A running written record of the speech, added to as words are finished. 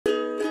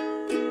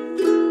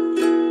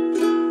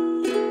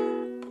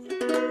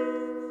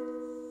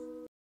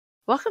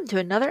Welcome to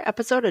another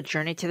episode of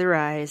Journey to the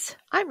Rise.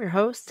 I'm your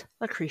host,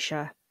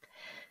 Lucretia.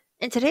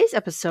 In today's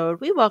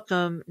episode, we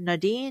welcome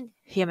Nadine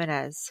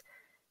Jimenez.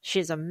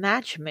 She's a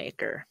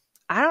matchmaker.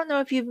 I don't know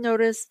if you've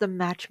noticed the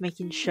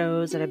matchmaking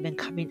shows that have been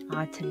coming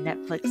onto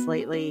Netflix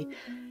lately.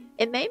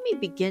 It made me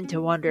begin to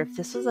wonder if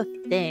this was a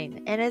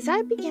thing, and as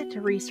I began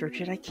to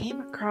research it, I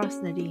came across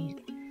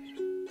Nadine.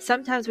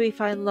 Sometimes we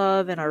find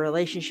love in our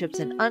relationships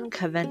in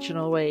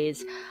unconventional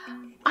ways.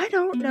 I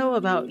don't know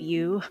about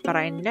you, but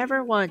I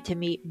never wanted to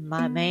meet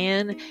my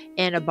man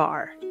in a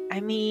bar. I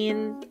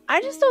mean,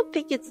 I just don't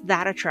think it's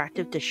that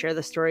attractive to share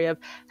the story of,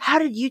 how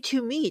did you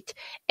two meet?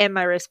 And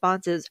my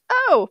response is,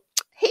 oh,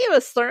 he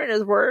was slurring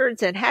his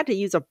words and had to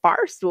use a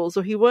bar stool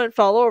so he wouldn't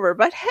fall over.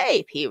 But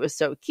hey, he was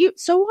so cute,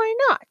 so why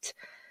not?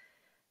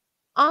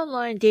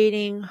 Online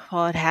dating,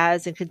 while it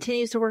has and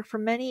continues to work for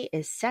many,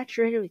 is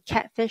saturated with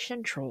catfish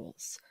and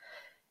trolls.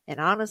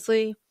 And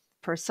honestly,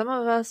 for some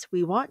of us,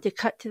 we want to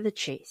cut to the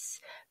chase,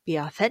 be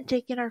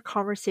authentic in our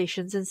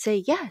conversations and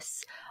say,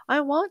 yes,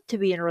 I want to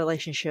be in a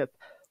relationship,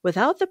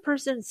 without the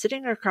person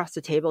sitting across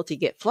the table to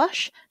get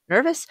flush,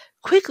 nervous,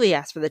 quickly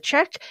ask for the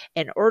check,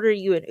 and order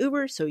you an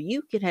Uber so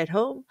you can head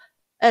home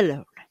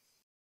alone.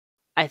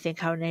 I think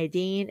how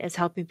Nadine is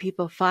helping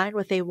people find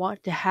what they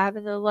want to have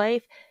in their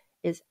life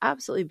is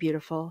absolutely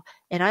beautiful,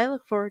 and I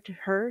look forward to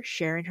her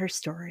sharing her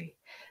story.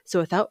 So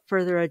without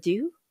further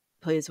ado,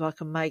 please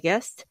welcome my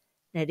guest,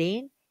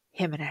 Nadine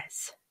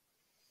Jimenez.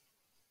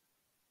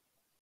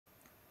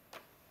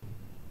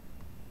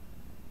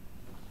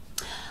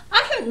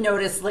 I have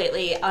noticed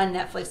lately on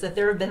Netflix that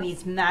there have been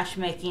these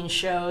matchmaking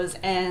shows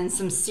and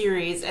some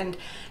series, and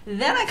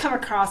then I come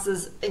across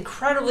this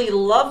incredibly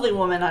lovely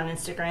woman on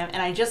Instagram,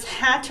 and I just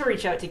had to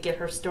reach out to get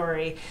her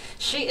story.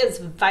 She is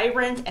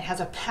vibrant and has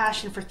a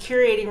passion for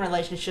curating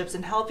relationships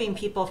and helping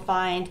people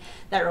find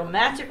that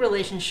romantic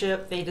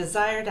relationship they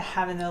desire to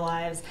have in their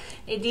lives.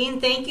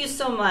 Nadine, thank you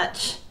so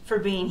much for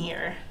being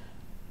here.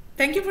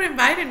 Thank you for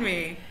inviting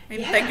me.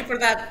 And Thank you for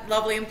that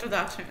lovely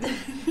introduction.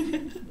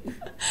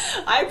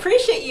 I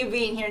appreciate you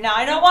being here. Now,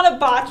 I don't want to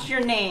botch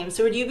your name,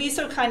 so would you be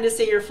so kind to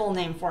say your full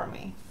name for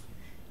me?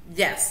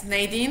 Yes,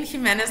 Nadine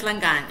Jimenez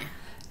Langagne.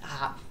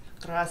 Ah,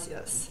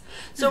 gracias.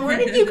 So where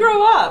did you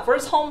grow up?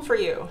 Where's home for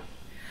you?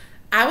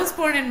 I was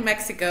born in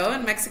Mexico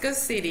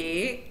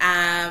City.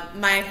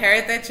 My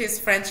heritage is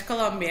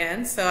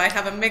French-Colombian, so I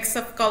have a mix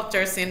of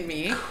cultures in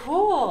me.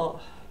 Cool.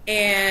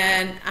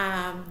 And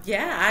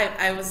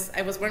I was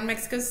born in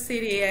Mexico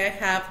City. I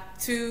have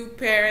two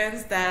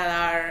parents that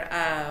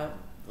are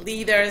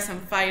leaders and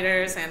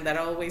fighters, and that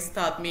always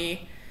taught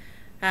me,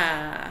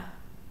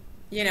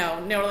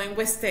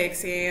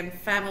 neurolinguistics and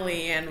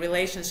family and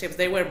relationships.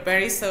 They were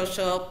very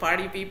social,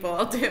 party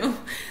people too.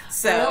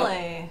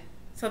 Really?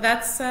 So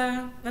that's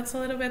a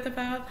little bit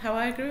about how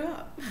I grew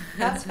up.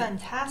 That's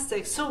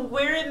fantastic. So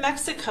where in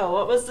Mexico?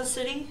 What was the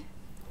city?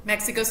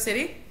 Mexico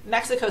City.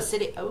 Mexico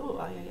City.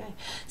 Oh, yeah.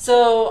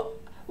 So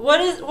what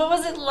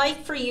was it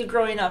like for you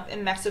growing up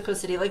in Mexico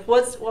City? Like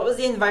what was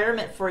the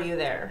environment for you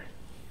there?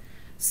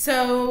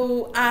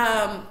 So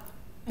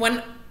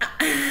when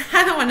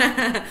I don't want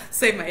to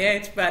say my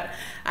age, but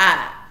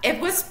it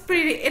was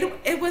pretty.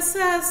 It was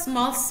a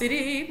small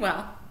city.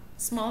 Well,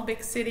 small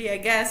big city, I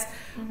guess.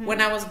 Mm-hmm. When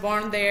I was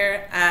born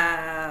there,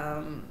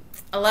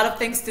 a lot of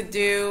things to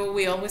do.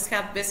 We always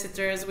had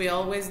visitors. We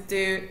always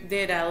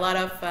did a lot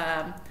of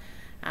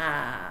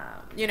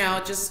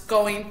just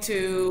going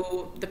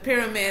to the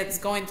pyramids,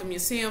 going to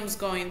museums,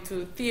 going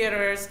to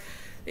theaters.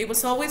 It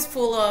was always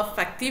full of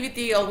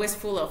activity, always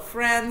full of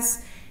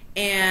friends,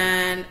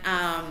 and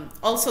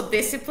also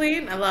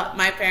discipline.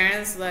 My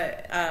parents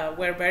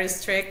were very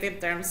strict in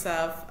terms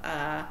of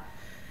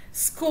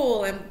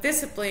school and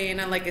discipline,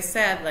 and like I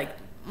said, like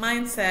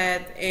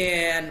mindset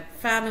and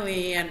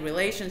family and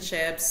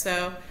relationships.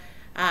 So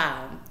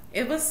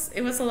it was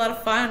a lot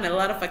of fun, a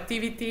lot of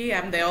activity.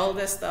 I'm the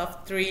oldest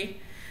of three.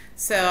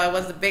 So I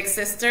was the big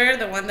sister,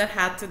 the one that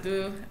had to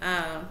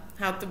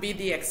be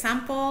the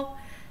example.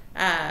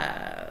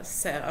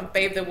 So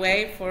paved the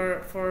way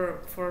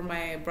for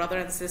my brother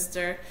and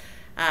sister.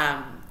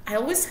 I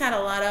always had a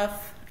lot of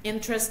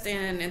interest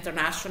in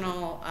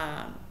international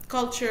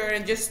culture,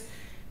 and just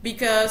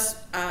because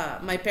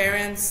my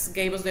parents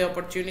gave us the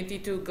opportunity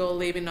to go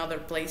live in other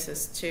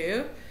places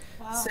too.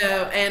 Wow.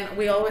 So, and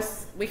we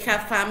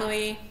have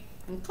family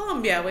in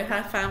Colombia, we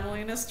have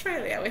family in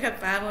Australia, we have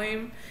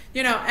family,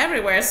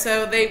 everywhere.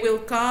 So they will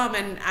come,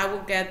 and I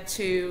will get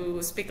to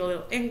speak a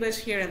little English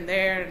here and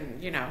there, and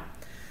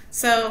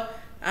so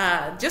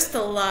just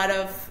a lot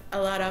of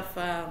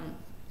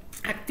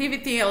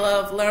activity, a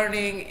lot of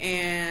learning,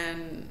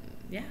 and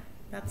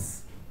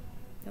that's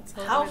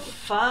how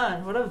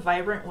fun. What a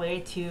vibrant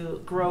way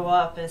to grow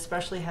up,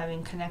 especially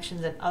having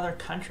connections in other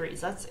countries.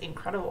 That's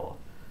incredible.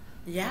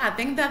 Yeah, I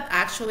think that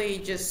actually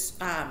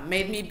just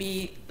made me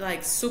be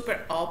like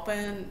super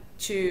open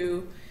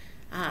to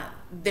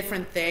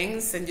different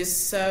things, and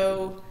just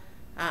so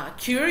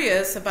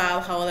curious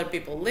about how other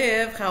people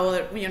live, how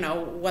other,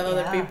 what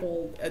other Yeah.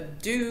 people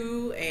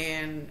do,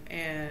 and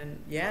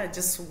yeah,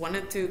 just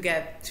wanted to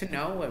get to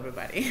know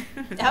everybody.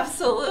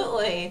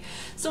 Absolutely.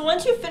 So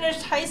once you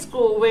finished high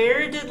school,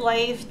 where did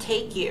life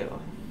take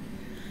you?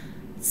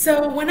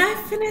 So when I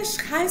finished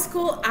high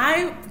school,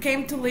 I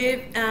came to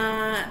live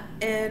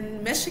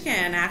in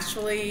Michigan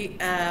actually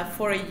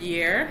for a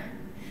year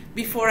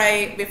before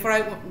I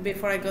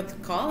go to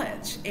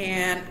college,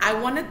 and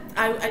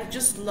I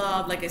just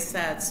love, like I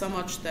said, so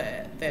much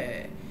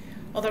the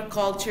other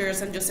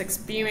cultures and just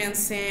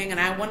experiencing, and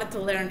I wanted to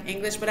learn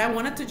English, but I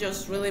wanted to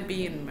just really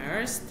be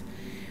immersed.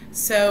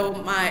 So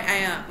my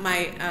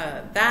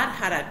dad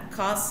had a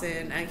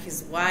cousin and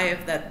his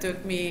wife that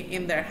took me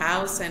in their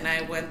house, and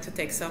I went to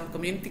take some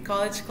community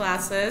college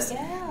classes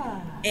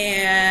Yeah.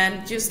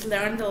 and just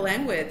learn the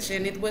language.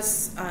 And it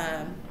was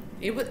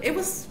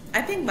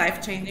I think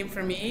life changing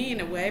for me in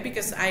a way,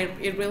 because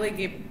it really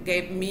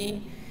gave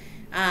me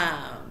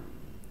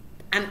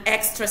an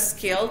extra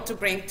skill to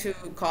bring to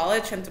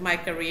college and to my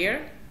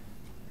career.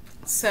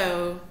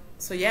 So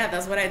yeah,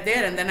 that's what I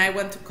did, and then I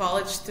went to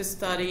college to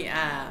study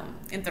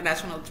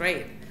international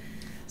trade.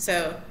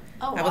 So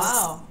Oh, I was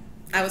wow.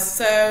 I was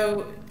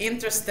so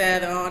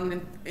interested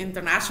on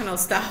international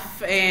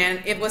stuff,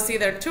 and it was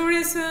either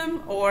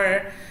tourism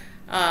or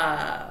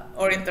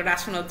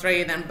international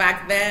trade. And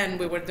back then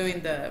we were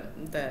doing the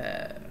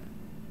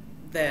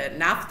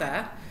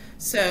NAFTA,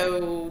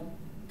 so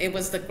it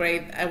was a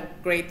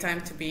great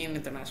time to be in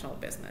international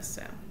business.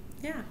 So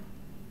yeah.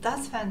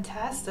 That's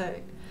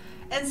fantastic.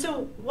 And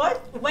so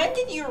when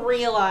did you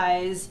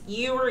realize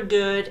you were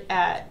good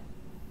at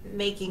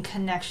making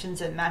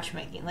connections and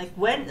matchmaking? Like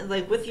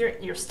with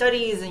your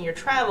studies and your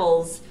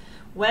travels,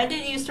 when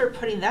did you start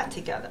putting that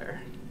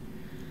together?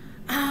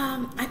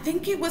 I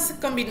think it was a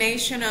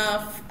combination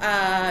of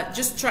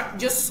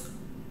just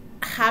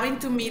having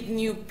to meet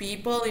new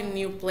people in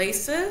new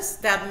places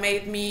that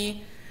made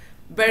me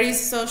very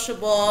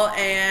sociable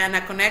and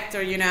a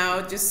connector.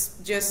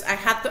 Just I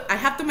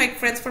have to make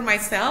friends for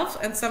myself,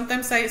 and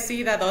sometimes I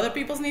see that other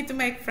people need to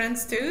make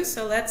friends too.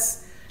 So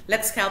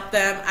let's help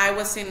them. I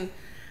was in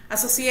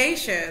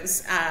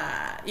associations.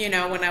 When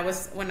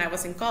I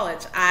was in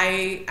college,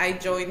 I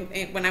joined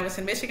when I was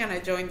in Michigan. I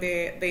joined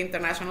the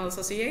International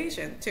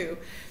Association too,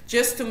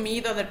 just to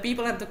meet other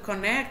people and to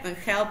connect and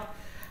help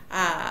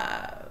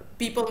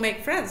people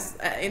make friends.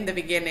 In the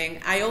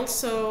beginning, I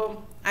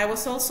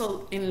was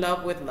also in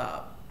love with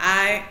love.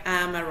 I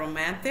am a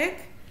romantic,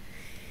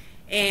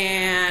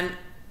 and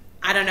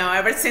I don't know.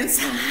 Ever since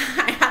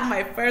I had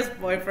my first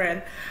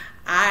boyfriend,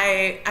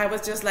 I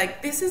was just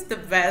like, this is the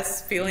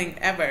best feeling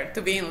ever,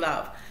 to be in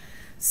love.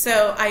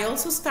 So I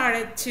also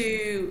started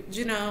to,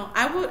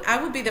 I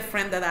would be the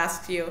friend that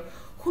asks you,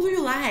 who do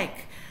you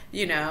like,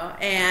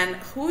 and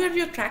who are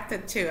you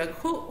attracted to, and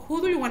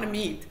who do you want to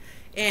meet,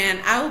 and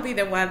I will be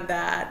the one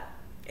that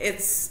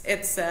it's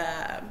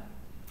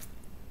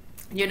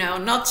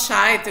not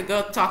shy to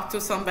go talk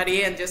to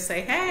somebody and just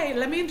say, hey,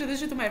 let me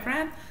introduce you to my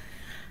friend.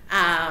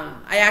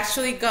 I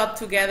actually got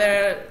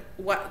together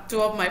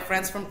two of my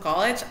friends from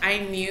college. I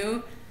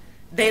knew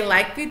they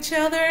liked each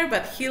other,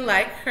 but he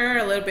liked her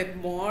a little bit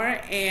more,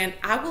 and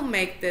I will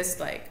make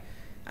this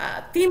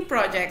team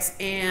projects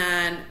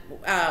and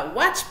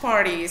watch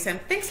parties and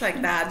things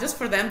like that, just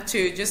for them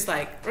to just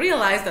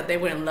realize that they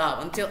were in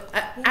love. Until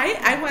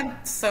I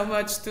went so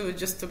much to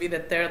just to be the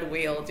third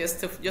wheel, just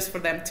for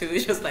them to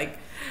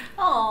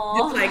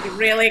Aww.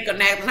 really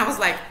connect. And I was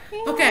like,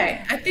 Yeah.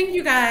 okay, I think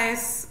you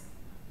guys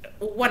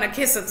want to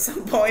kiss at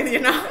some point,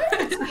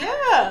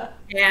 Yeah.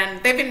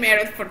 And they've been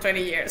married for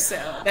 20 years, so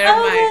they're Oh,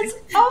 my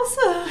that's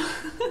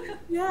awesome.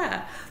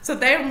 yeah. So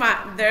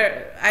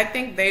I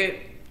think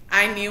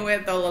I knew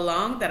it all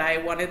along that I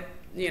wanted,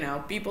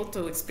 people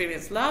to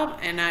experience love,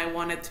 and I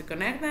wanted to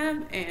connect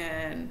them.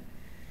 And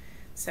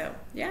so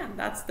yeah,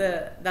 that's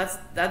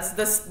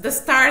the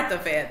start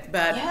of it.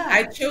 But Yeah.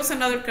 I chose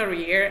another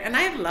career, and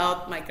I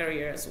loved my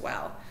career as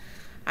well.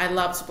 I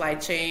love supply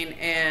chain,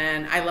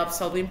 and I love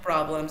solving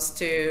problems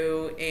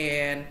too,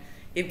 and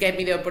it gave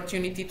me the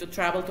opportunity to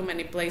travel to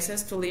many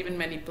places, to live in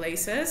many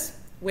places,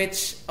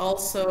 which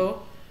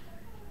also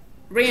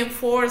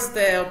reinforced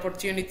the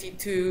opportunity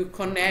to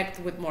connect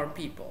with more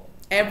people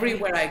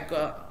everywhere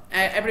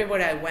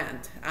I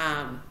went.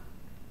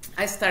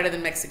 I started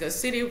in Mexico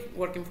City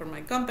working for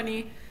my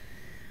company.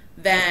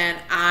 Then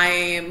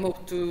I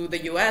moved to the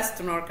US,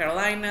 to North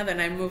Carolina. Then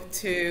I moved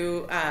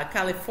to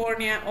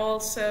California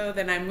also.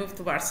 Then I moved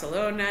to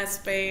Barcelona,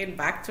 Spain,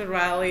 back to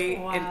Raleigh,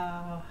 and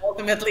Wow.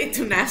 ultimately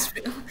to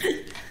Nashville.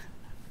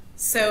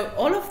 So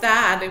all of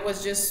that, it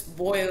was just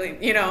boiling,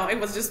 it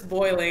was just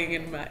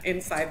boiling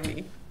inside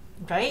me.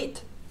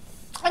 Right.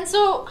 And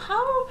so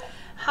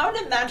how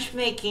did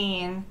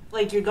matchmaking,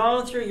 you're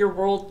going through your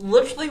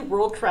literally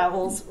world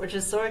travels, which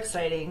is so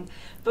exciting,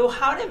 but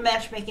how did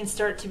matchmaking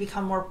start to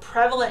become more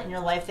prevalent in your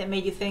life that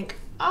made you think,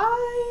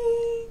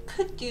 I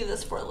could do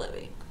this for a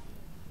living?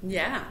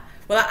 Yeah.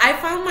 Well, I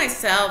found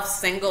myself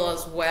single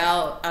as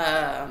well,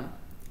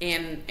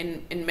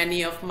 in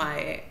many of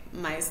my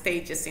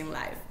stages in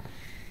life.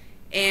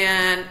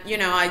 And,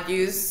 I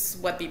use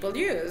what people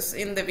use.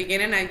 In the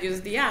beginning, I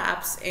used the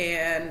apps,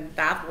 and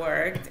that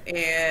worked.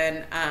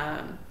 And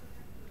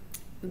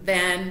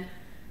then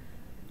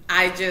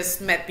I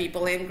just met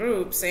people in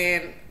groups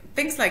and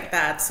things like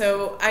that.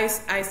 So I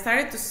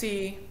started to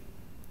see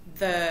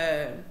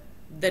the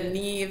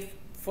need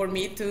for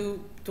me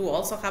to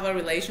also have a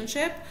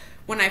relationship.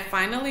 When I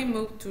finally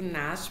moved to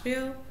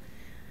Nashville,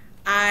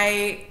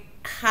 I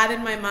had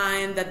in my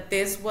mind that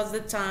this was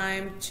the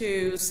time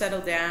to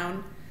settle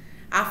down.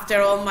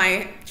 After all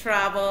my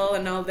travel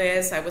and all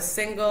this, I was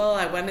single.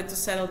 I wanted to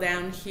settle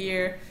down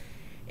here.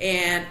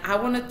 And I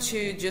wanted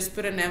to just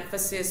put an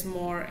emphasis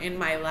more in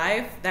my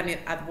life than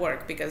at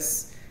work,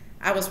 because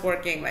I was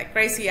working like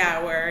crazy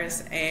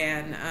hours,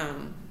 and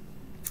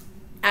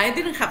I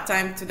didn't have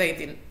time to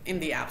date in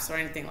the apps or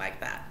anything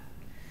like that.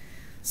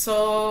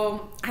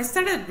 So I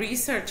started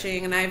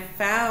researching, and I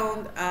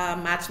found a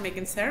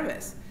matchmaking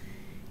service.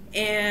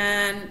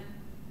 And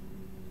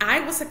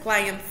I was a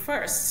client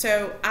first,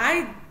 so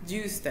I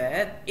used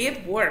it.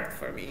 It worked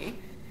for me.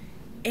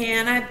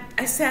 And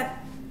I said,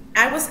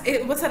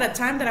 it was at a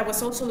time that I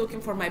was also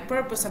looking for my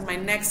purpose and my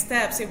next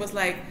steps. It was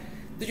like,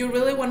 do you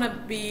really want to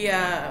be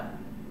a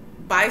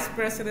vice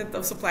president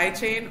of supply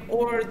chain,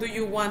 or do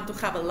you want to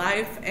have a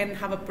life and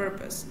have a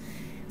purpose?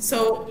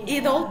 So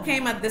it all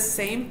came at the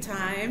same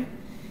time.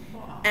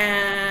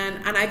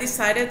 And I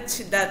decided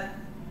that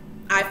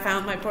I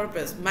found my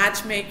purpose.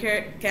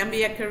 Matchmaker can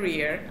be a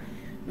career.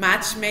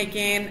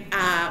 Matchmaking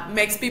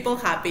makes people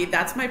happy.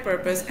 That's my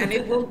purpose, and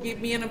it will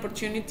give me an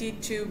opportunity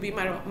to be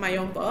my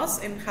own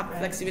boss and have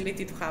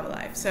flexibility to have a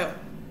life. So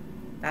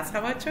that's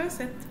how I chose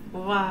it.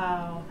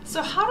 Wow.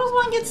 So how does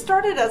one get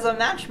started as a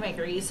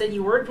matchmaker? You said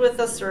you worked with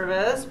a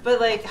service,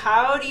 but like,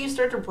 how do you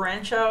start to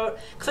branch out?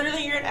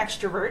 Clearly you're an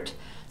extrovert,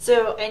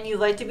 and you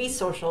like to be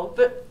social,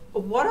 but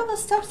what are the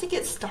steps to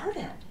get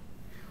started?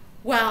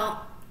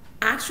 Well,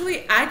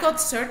 actually, I got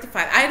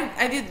certified.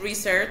 I did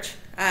research.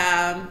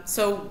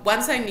 So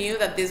once I knew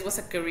that this was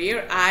a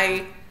career,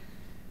 I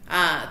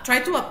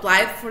tried to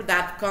apply for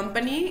that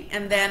company,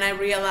 and then I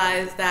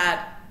realized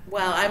that,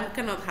 well, I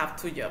cannot have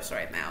two jobs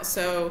right now.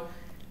 So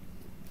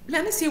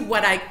let me see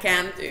what I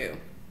can do.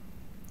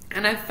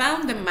 And I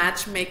found the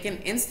Matchmaking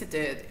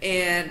Institute,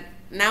 and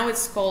now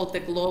it's called the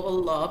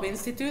Global Love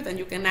Institute, and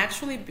you can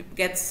actually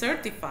get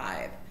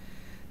certified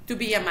to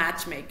be a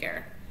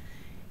matchmaker.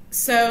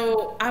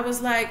 So I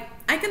was like,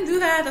 I can do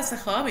that as a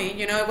hobby.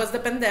 It was the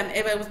pandemic.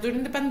 It was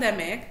during the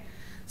pandemic.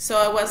 So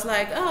I was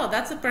like, oh,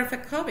 that's a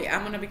perfect hobby.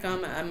 I'm going to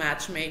become a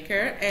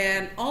matchmaker.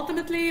 And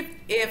ultimately,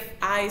 if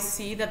I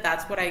see that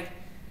that's what I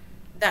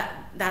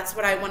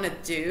want to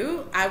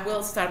do, I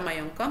will start my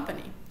own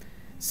company.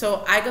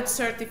 So I got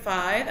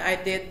certified. I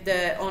did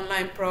the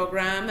online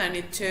program, and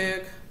it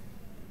took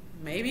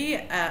maybe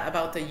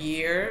about a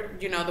year,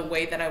 the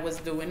way that I was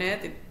doing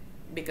it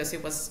because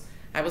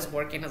I was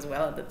working as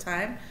well at the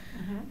time.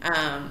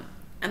 Mm-hmm.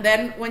 And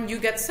then when you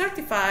get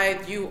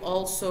certified, you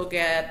also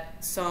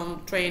get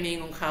some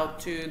training on how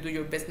to do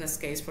your business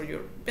case for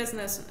your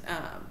business,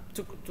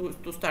 to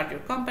start your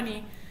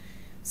company.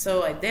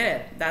 So I did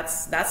it.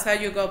 That's how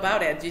you go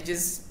about it. You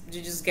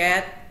just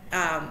get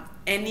I'm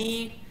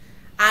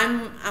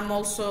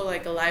also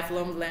like a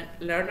lifelong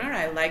learner.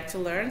 I like to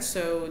learn.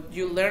 So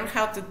you learn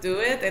how to do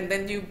it, and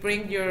then you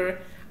bring your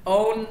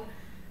own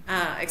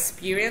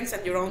experience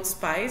and your own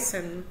spice,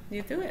 and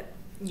you do it.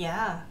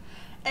 Yeah.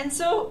 And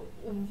so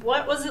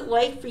what was it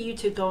like for you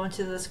to go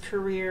into this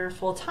career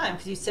full time?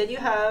 Because you said you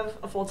have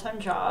a full-time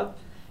job,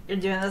 you're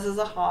doing this as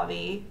a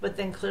hobby, but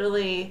then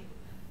clearly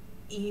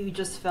you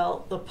just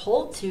felt the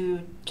pull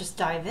to just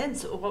dive in.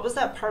 So what was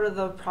that part of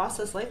the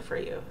process like for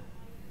you?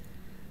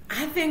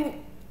 I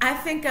think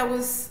I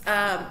was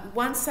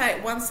once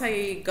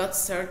I got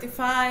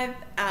certified,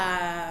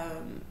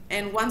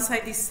 and once I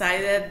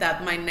decided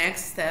that my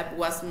next step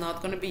was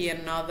not going to be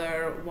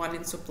another one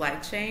in supply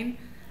chain,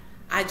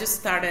 I just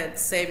started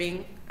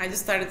saving.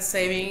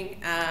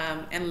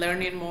 And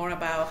learning more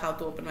about how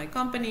to open my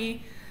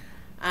company.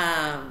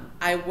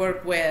 I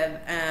worked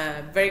with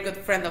a very good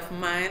friend of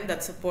mine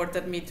that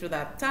supported me through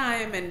that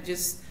time and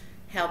just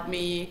helped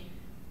me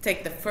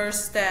take the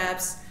first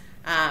steps.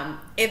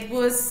 It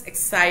was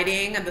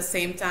exciting at the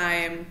same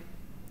time,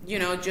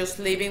 just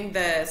leaving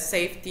the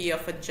safety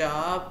of a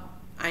job.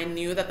 I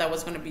knew that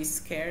was going to be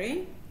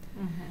scary.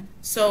 Mm-hmm.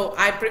 So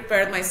I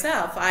prepared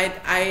myself.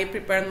 I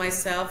prepared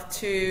myself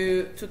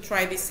to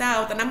try this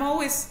out, and I'm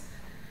always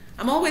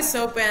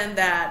open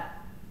that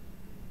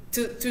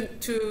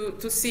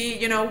to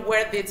see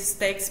where this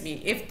takes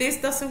me. If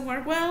this doesn't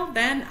work well,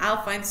 then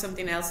I'll find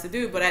something else to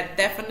do. But I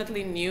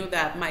definitely knew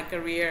that my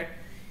career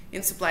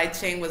in supply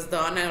chain was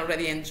done. I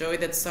already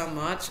enjoyed it so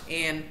much,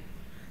 and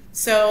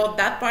so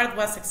that part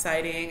was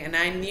exciting, and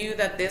I knew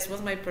that this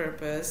was my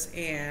purpose,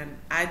 and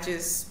I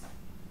just,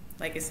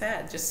 like I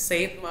said, just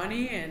saved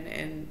money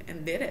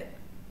and did it.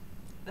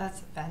 That's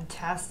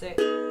fantastic.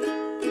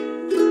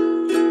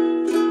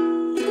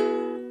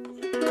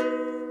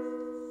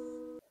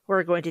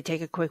 We're going to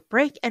take a quick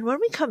break, and when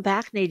we come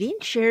back, Nadine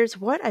shares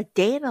what a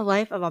day in the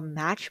life of a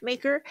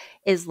matchmaker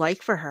is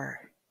like for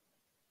her.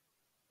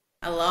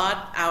 A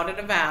lot out and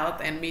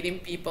about and meeting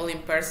people in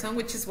person,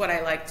 which is what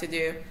I like to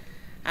do.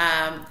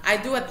 I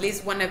do at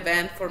least one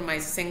event for my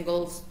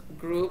singles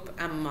group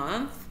a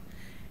month,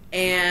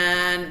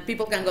 and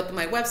people can go to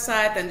my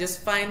website and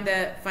just find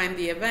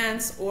the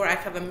events, or I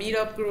have a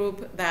meetup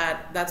group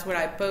that's where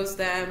I post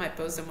them. I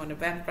post them on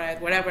Eventbrite,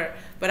 whatever.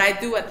 But I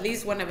do at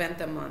least one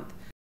event a month.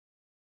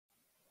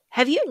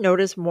 Have you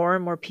noticed more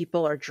and more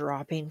people are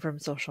dropping from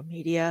social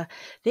media?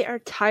 They are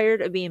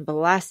tired of being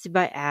blasted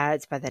by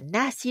ads, by the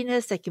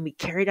nastiness that can be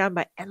carried on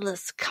by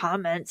endless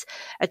comments,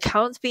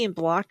 accounts being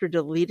blocked or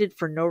deleted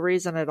for no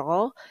reason at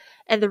all,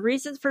 and the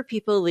reasons for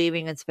people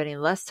leaving and spending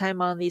less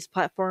time on these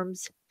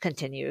platforms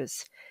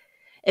continues.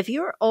 If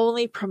you are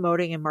only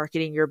promoting and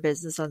marketing your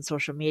business on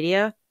social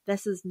media,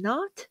 this is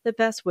not the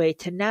best way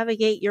to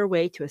navigate your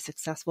way to a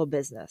successful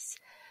business.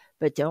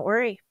 But don't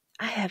worry.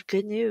 I have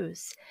good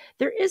news.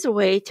 There is a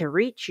way to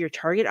reach your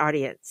target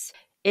audience.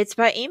 It's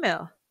by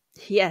email.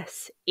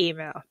 Yes,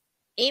 email.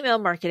 Email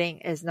marketing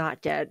is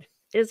not dead.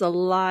 It is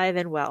alive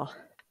and well.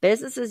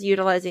 Businesses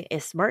utilizing a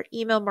smart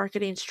email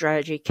marketing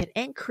strategy can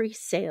increase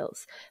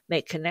sales,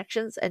 make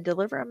connections, and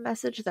deliver a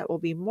message that will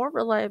be more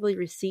reliably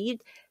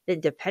received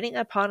than depending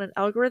upon an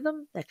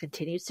algorithm that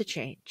continues to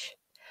change.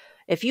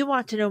 If you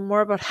want to know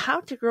more about how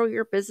to grow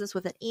your business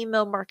with an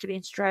email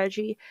marketing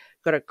strategy,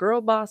 go to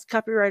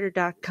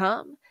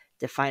girlbosscopywriter.com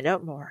to find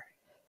out more.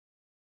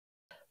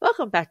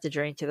 Welcome back to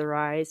Journey to the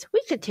Rise.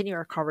 We continue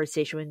our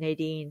conversation with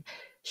Nadine.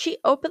 She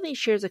openly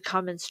shares a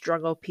common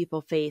struggle people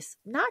face,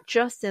 not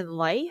just in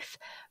life,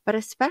 but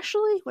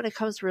especially when it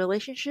comes to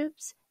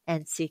relationships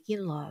and seeking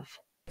love.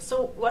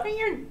 So what are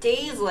your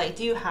days like?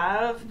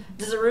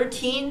 Does a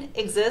routine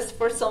exist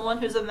for someone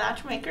who's a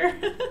matchmaker?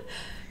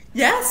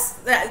 Yes,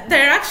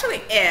 there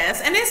actually is,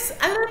 and it's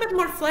a little bit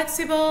more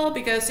flexible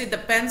because it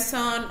depends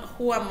on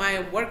who am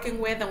I working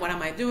with and what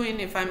am I doing.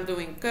 If I'm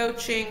doing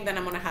coaching, then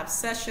I'm going to have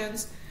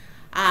sessions.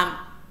 I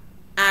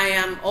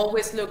am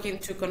always looking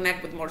to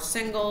connect with more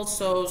singles,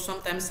 so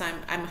sometimes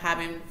I'm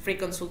having free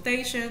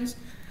consultations.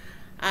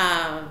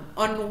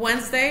 On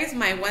Wednesdays,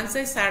 my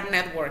Wednesdays are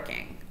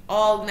networking,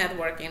 all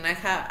networking.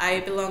 I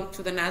belong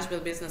to the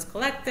Nashville Business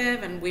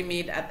Collective, and we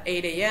meet at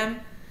 8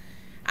 a.m.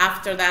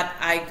 After that,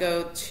 I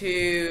go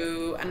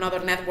to another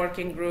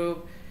networking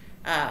group,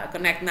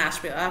 Connect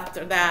Nashville.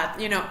 After that,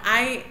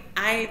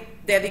 I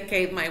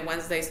dedicate my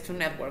Wednesdays to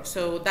network.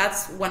 So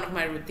that's one of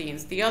my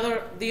routines. The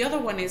other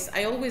one is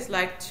I always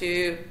like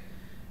to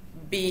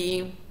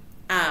be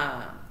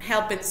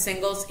helping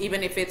singles,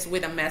 even if it's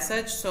with a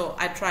message. So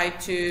I try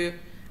to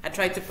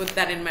put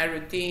that in my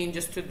routine,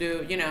 just to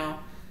do,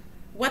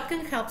 what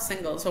can help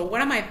singles? So what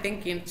am I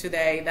thinking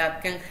today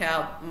that can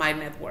help my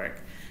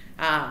network?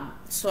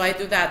 So I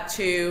do that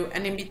too,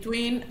 and in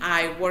between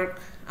I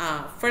work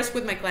first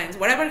with my clients.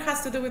 Whatever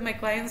has to do with my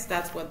clients,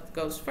 that's what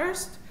goes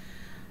first.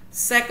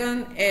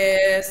 Second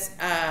is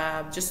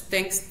just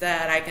things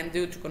that I can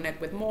do to connect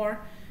with more,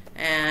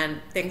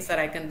 and things that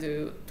I can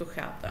do to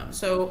help them.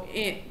 So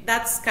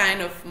that's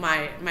kind of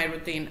my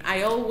routine.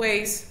 I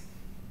always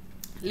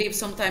leave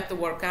some time to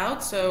work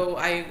out, so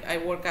I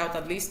work out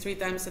at least 3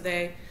 times a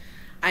day.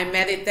 I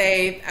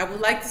meditate. I would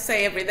like to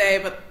say every day,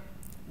 but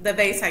the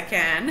days I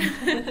can.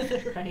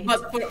 Right.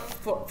 But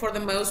for the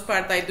most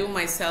part, I do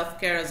my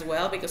self-care as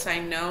well, because I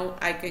know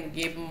I can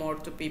give more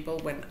to people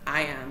when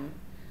I am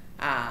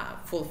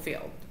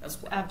fulfilled as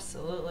well.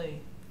 Absolutely.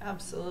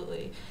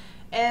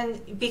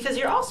 And because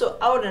you're also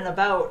out and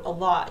about a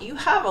lot, you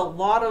have a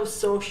lot of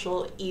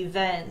social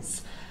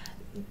events.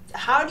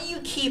 How do you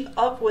keep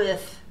up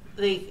with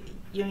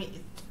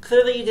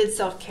clearly you did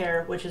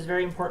self-care, which is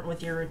very important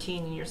with your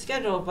routine and your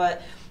schedule,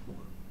 but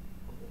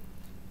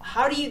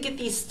how do you get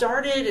these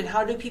started, and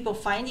how do people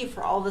find you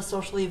for all the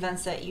social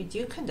events that you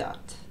do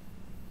conduct?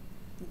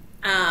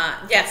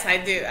 Yes, I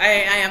do.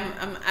 I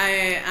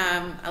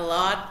am a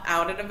lot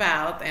out and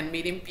about and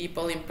meeting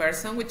people in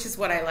person, which is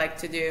what I like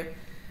to do.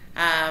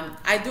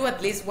 I do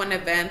at least one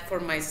event for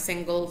my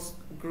singles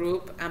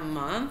group a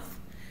month,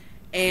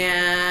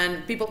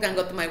 and people can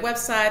go to my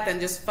website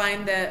and just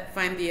find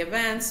the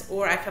events,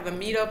 or I have a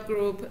meetup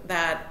group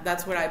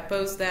that's where I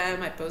post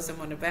them. I post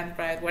them on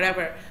Eventbrite,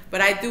 whatever.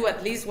 But I do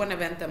at least one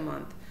event a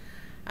month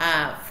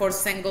for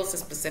singles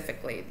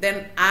specifically.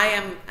 Then I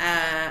am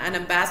an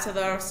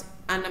ambassador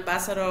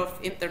of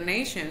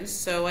Internations,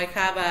 so I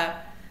have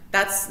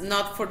that's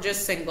not for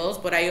just singles,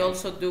 but I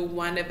also do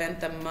one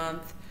event a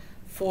month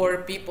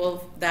for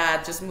people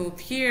that just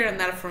moved here and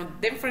that are from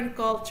different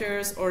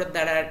cultures, or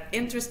that are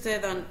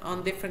interested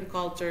on different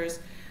cultures,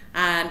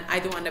 and I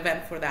do an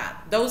event for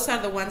that. Those are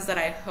the ones that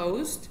I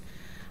host.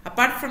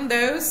 Apart from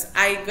those,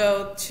 I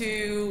go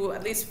to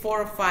at least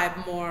 4 or 5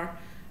 more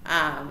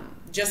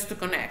just to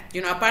connect.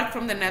 Apart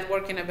from the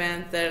networking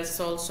event, there's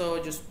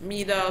also just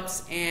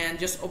meetups and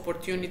just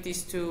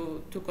opportunities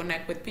to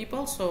connect with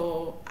people,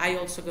 so I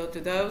also go to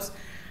those.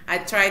 I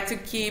try to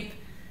keep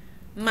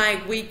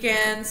my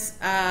weekends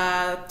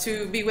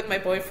to be with my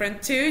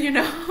boyfriend too, you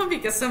know,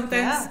 because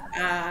sometimes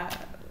Yeah.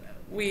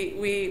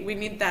 we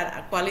need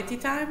that quality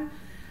time,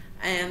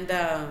 and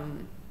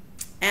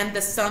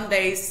the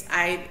Sundays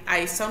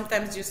I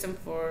sometimes use them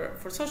for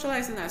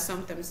socializing. I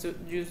sometimes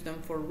use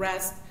them for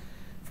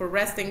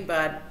resting,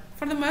 but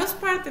for the most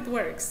part it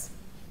works.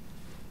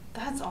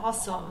 That's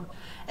awesome.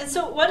 And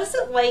so, what is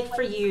it like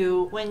for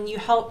you when you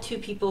help two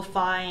people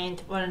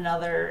find one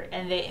another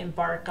and they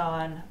embark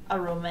on a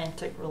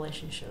romantic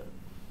relationship?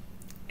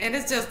 It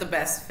is just the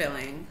best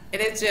feeling.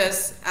 It is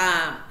just,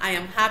 I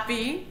am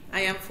happy,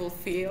 I am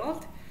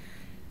fulfilled,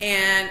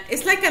 and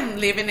it's like I'm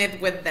living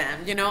it with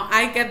them. You know,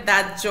 I get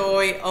that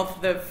joy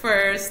of the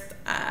first,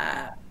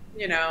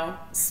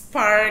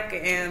 spark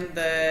and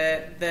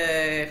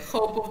the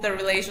hope of the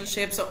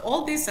relationship. So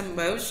all these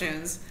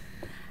emotions,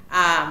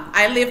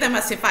 I live them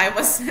as if I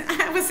was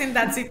I was in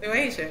that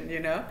situation. You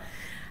know,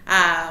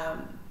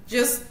 um,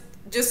 just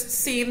just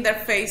seeing their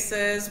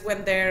faces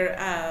when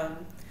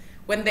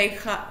when they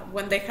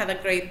had a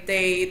great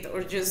date,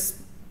 or just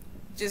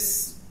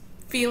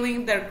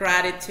feeling their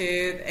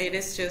gratitude. It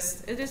is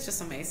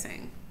just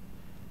amazing.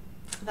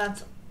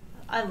 That's,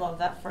 I love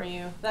that for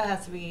you. That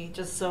has to be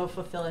just so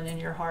fulfilling in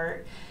your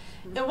heart.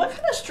 And what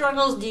kind of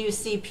struggles do you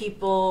see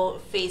people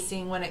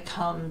facing when it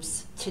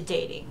comes to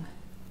dating?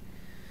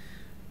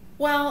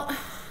 Well,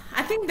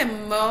 I think the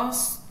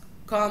most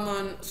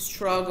common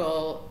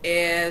struggle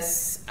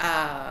is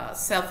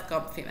self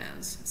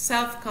confidence,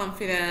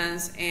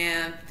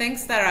 and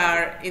things that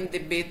are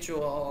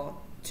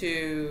individual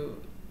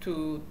to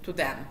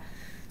them.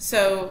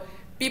 So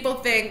people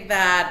think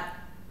that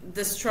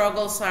the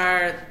struggles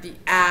are the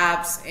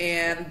apps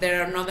and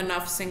there are not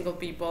enough single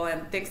people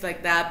and things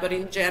like that, but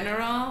in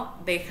general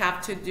they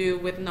have to do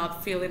with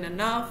not feeling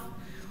enough,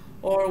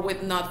 or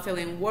with not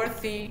feeling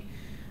worthy,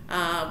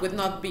 with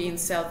not being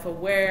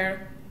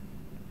self-aware,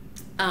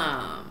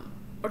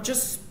 or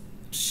just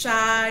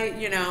shy,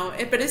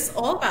 but it's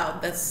all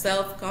about the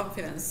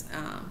self-confidence,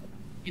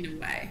 in a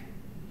way.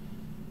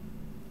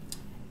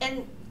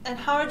 And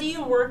how do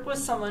you work with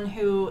someone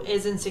who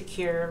is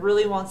insecure,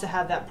 really wants to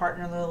have that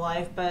partner in their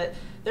life, but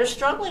they're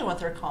struggling with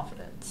their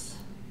confidence?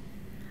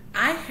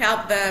 I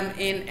help them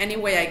in any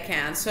way I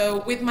can.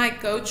 So with my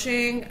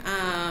coaching,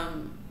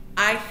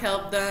 I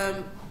help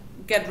them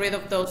get rid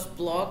of those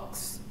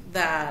blocks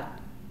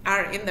that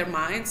are in their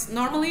minds.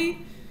 Normally,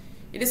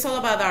 it is all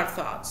about our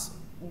thoughts.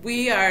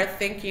 We are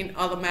thinking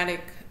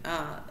automatic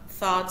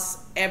thoughts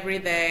every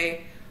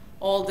day,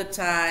 all the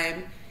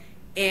time.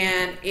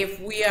 And if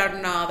we are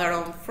not our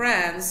own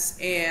friends,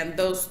 and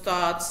those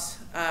thoughts,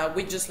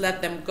 we just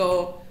let them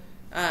go,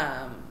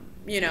 and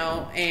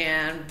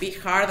be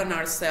hard on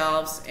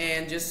ourselves,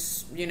 and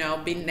just,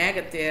 be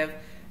negative,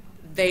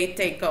 they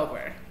take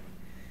over.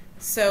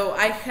 So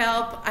I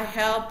help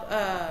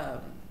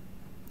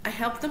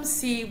them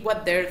see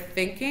what they're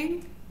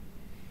thinking,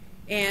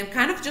 and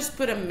kind of just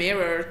put a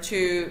mirror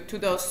to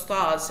those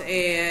thoughts,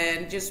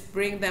 and just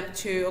bring them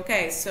to,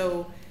 okay,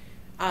 so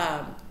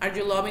are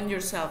you loving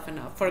yourself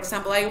enough? For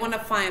example, I want to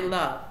find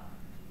love.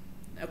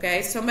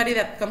 Okay, somebody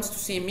that comes to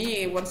see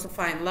me wants to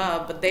find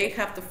love, but they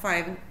have to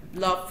find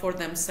love for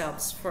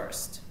themselves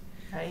first.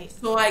 Right.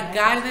 So I Right.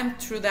 guide them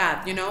through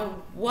that.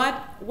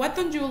 What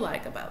don't you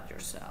like about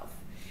yourself?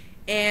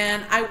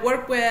 And I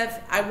work with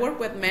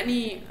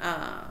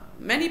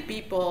many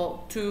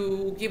people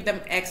to give them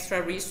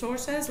extra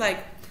resources.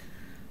 Like,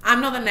 I'm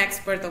not an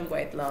expert on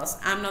weight loss.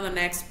 I'm not an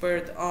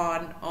expert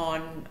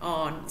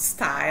on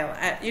style.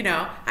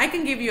 I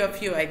can give you a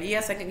few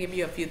ideas. I can give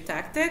you a few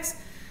tactics,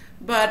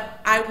 but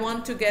I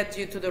want to get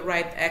you to the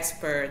right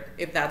expert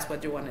if that's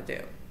what you want to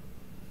do.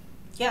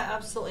 Yeah,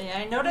 absolutely.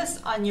 I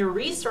noticed on your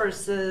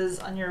resources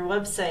on your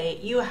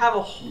website, you have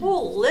a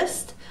whole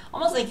list,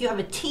 almost like you have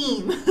a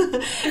team.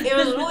 It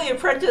was really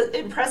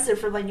impressive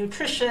for like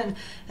nutrition,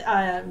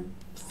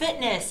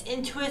 fitness,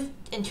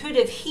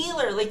 intuitive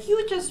healer. Like, you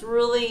would just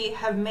really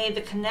have made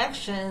the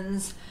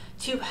connections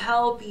to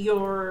help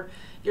your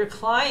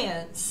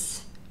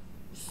clients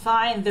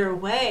find their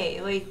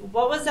way. Like,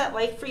 what was that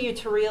like for you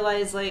to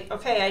realize, like,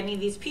 okay, I need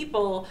these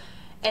people,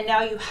 and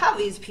now you have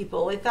these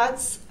people? Like,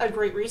 that's a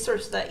great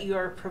resource that you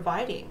are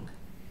providing.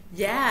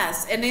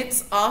 Yes, and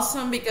it's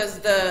awesome because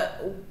the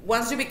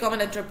once you become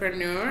an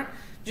entrepreneur,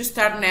 you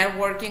start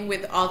networking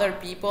with other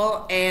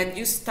people, and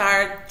you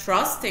start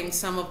trusting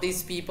some of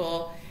these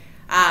people.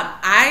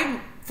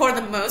 I'm For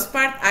the most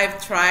part,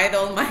 I've tried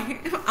all my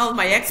all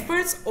my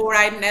experts, or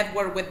I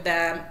network with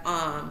them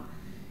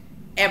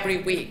every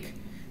week.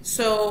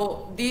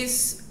 So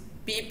these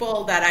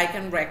people that I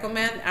can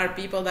recommend are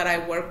people that I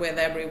work with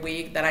every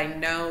week, that I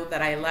know,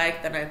 that I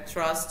like, that I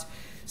trust.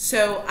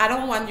 So I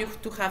don't want you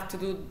to have to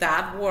do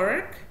that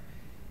work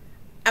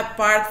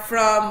apart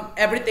from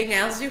everything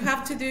else you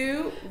have to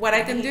do. What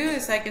I can do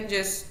is I can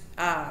just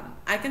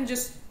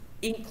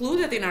include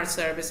it in our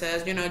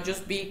services.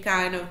 Just be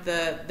kind of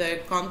the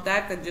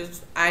contact, and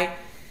just I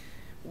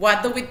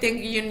what do we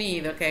think you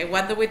need? Okay,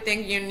 what do we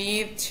think you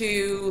need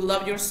to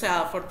love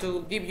yourself, or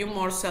to give you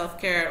more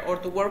self-care, or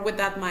to work with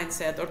that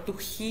mindset, or to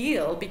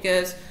heal,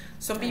 because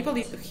some people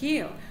need Right. to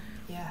heal.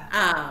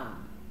 Yeah.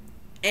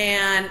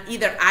 And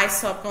either I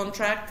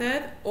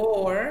subcontracted,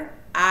 or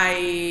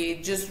I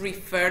just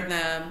refer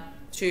them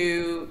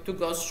to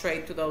go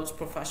straight to those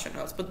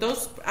professionals. But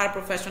those are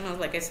professionals,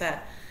 like I said,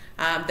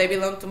 they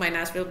belong to my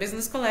Nashville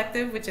Business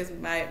Collective, which is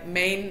my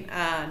main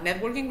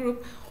networking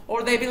group,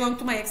 or they belong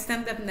to my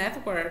extended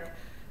network,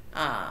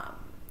 um,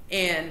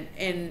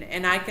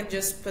 and I can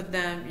just put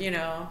them,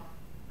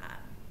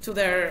 to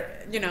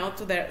their,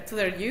 to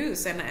their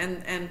use,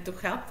 and to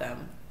help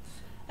them.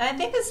 And I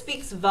think it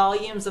speaks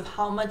volumes of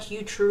how much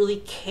you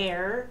truly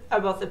care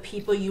about the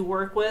people you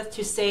work with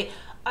to say,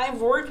 I've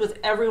worked with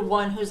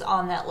everyone who's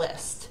on that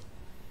list.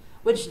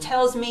 Which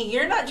tells me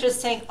you're not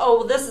just saying,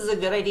 oh, this is a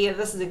good idea,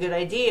 this is a good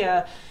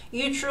idea.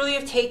 You truly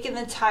have taken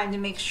the time to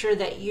make sure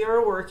that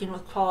you're working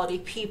with quality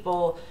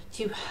people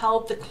to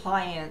help the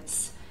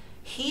clients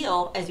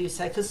heal, as you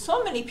said. Because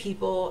so many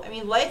people, I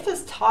mean, life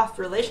is tough,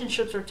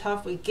 relationships are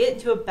tough. We get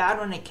into a bad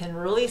one, it can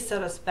really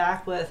set us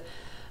back with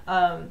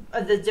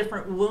the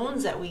different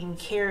wounds that we can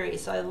carry.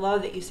 So I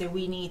love that you say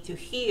we need to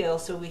heal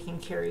so we can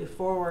carry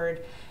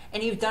forward.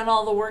 And you've done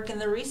all the work and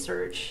the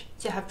research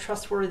to have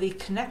trustworthy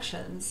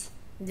connections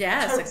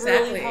Yes, to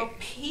exactly. really help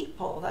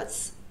people.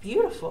 That's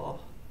beautiful.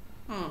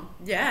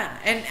 Yeah,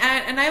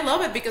 and I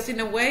love it, because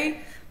in a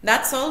way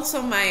that's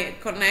also my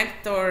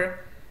connector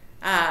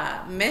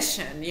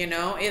mission.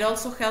 It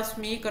also helps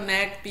me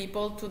connect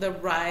people to the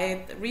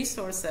right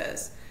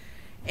resources,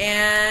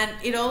 and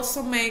it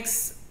also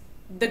makes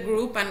the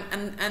group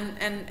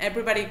and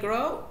everybody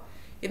grow.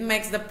 It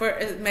makes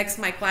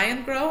my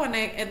client grow, and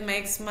it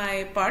makes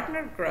my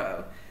partner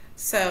grow.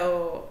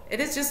 So it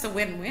is just a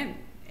win-win.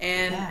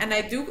 And Yeah. and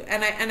I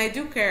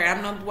do care.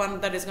 I'm not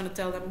one that is going to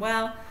tell them,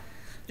 well,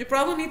 you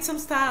probably need some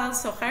styles,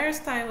 so hire a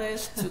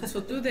stylist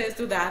to do this,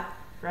 do that.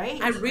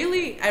 Right? I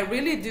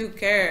really do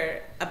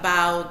care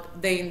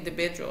about the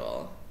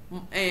individual,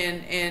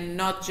 and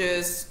not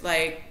just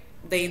like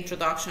the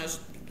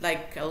introductions,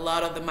 like a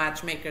lot of the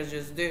matchmakers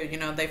just do.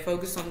 They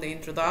focus on the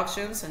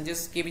introductions and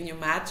just giving you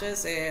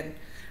matches and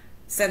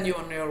send you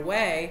on your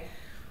way.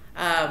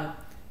 Um,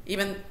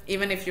 even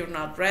if you're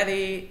not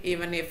ready,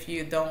 even if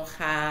you don't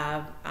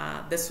have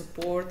the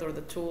support or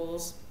the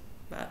tools,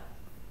 but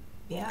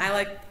Yeah. I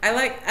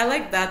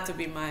like that to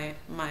be my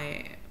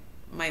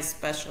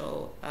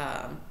special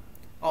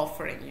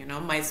offering,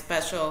 my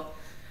special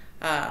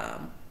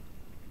um,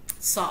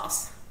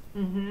 sauce.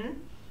 Mm-hmm.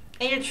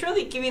 And you're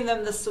truly giving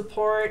them the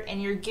support,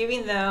 and you're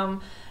giving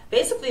them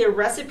basically a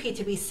recipe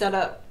to be set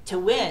up to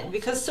win.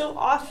 Because so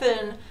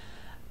often,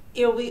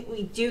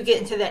 we do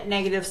get into that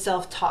negative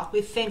self-talk.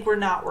 We think we're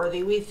not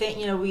worthy. We think,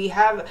 we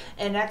have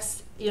an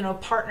ex,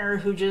 partner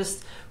who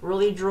just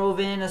really drove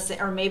in us,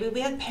 or maybe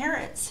we had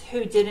parents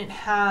who didn't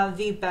have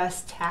the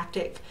best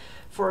tactic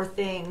for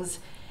things.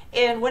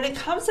 And when it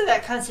comes to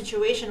that kind of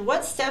situation,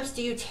 what steps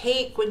do you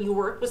take when you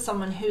work with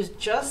someone who's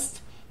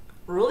just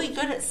really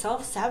good at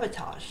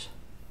self-sabotage?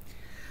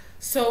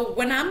 So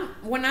when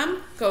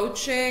I'm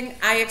coaching,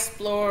 I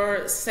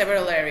explore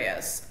several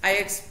areas. I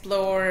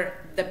explore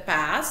the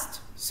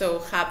past. So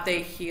have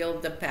they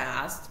healed the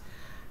past?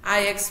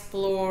 I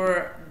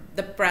explore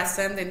the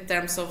present in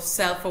terms of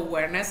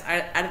self-awareness.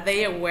 Are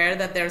they aware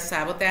that they're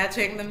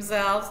sabotaging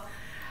themselves?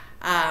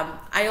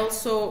 I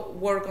also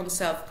work on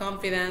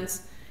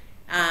self-confidence,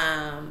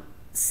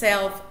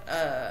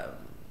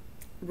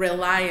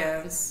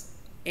 self-reliance,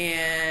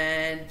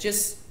 and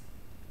just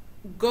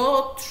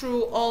go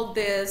through all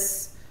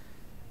these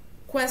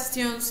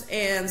questions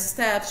and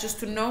steps just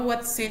to know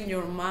what's in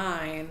your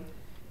mind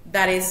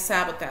that is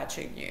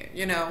sabotaging you.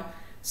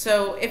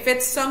 So if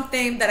it's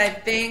something that I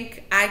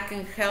think I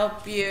can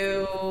help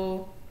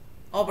you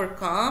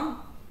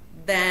overcome,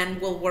 then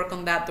we'll work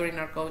on that during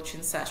our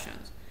coaching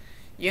sessions.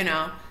 you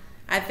know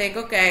I think,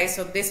 okay,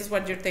 so this is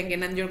what you're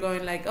thinking, and you're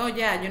going like, oh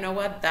yeah, you know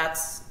what,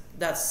 that's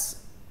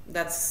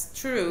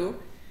true.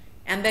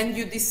 And then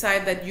you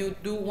decide that you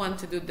do want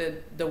to do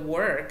the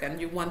work,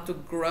 and you want to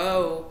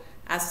grow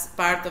as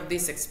part of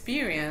this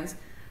experience.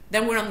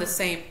 Then we're on the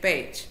same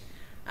page.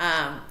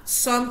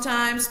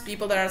 Sometimes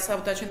people that are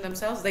sabotaging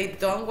themselves, they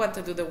don't want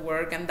to do the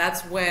work, and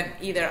that's when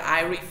either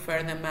I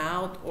refer them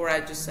out, or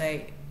I just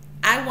say,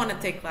 I want to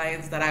take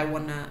clients that I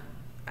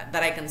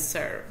can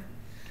serve.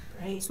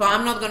 Right. So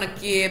I'm not going to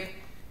keep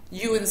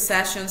you in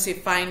sessions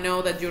if I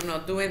know that you're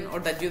not doing, or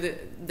that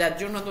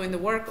you're not doing the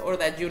work, or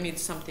that you need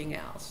something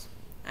else.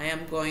 I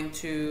am going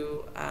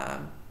to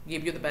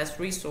give you the best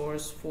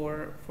resource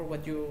for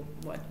what you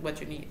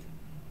need.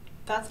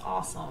 That's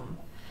awesome.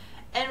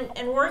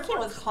 And working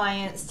with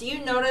clients, do you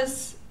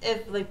notice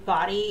if like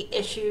body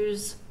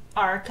issues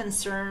are a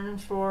concern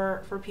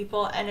for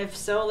people? And if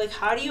so, like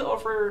how do you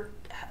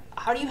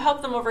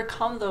help them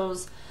overcome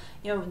those,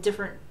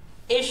 different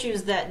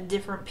issues that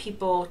different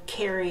people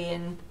carry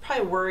and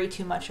probably worry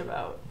too much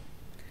about?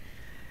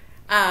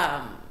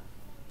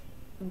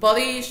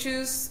 Body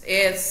issues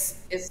is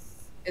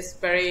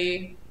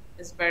very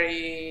is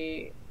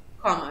very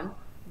common.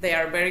 They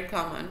are very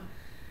common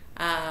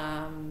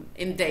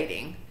in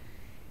dating.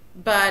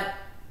 But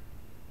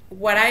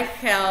what I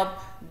help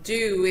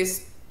do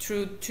is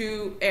through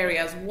two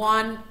areas.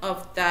 One of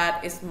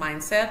that is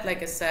mindset,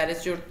 like I said,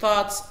 it's your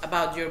thoughts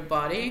about your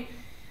body.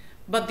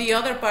 But the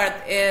other part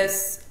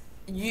is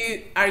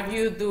you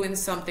doing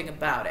something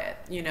about it,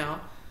 you know?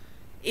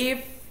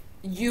 If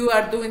you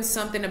are doing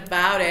something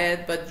about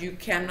it but you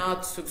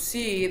cannot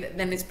succeed,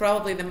 then it's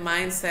probably the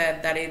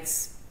mindset that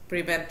it's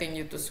preventing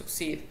you to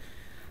succeed.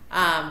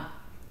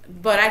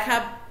 But I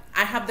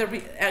have the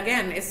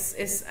again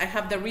it's I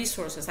have the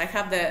resources. I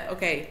have the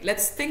okay.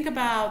 Let's think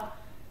about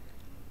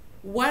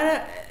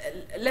what.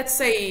 Let's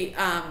say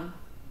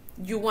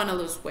you want to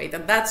lose weight,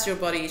 and that's your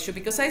body issue.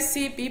 Because I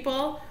see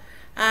people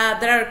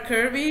that are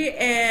curvy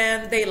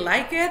and they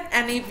like it,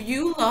 and if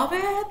you love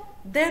it,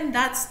 then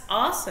that's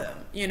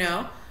awesome. You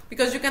know,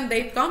 because you can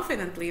date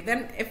confidently.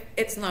 Then if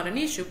it's not an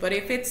issue, but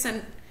if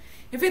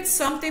it's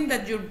something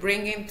that you're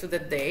bringing to the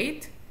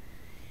date,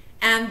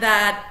 and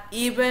that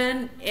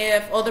even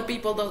if other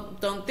people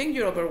don't think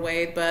you're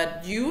overweight,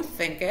 but you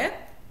think it,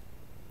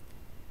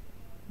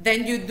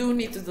 then you do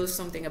need to do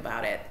something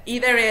about it.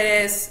 Either it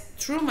is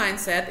true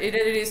mindset, either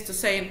it is to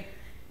say,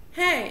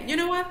 hey, you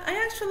know what? I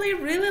actually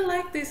really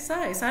like this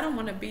size. I don't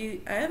want to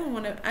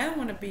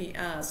be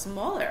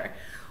smaller.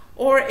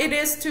 Or it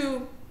is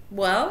to,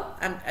 well,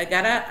 I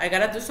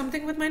gotta do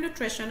something with my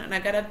nutrition, and I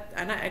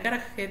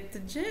gotta hit the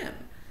gym.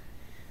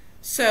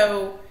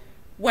 So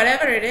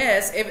whatever it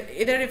is,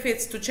 either if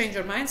it's to change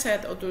your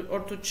mindset or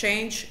to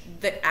change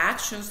the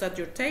actions that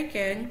you're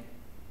taking,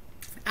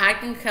 I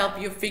can help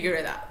you figure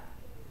it out.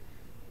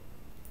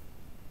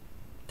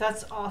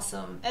 That's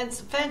awesome. And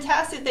it's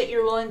fantastic that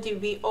you're willing to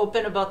be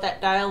open about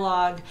that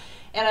dialogue.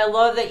 And I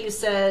love that you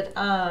said,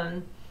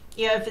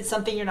 if it's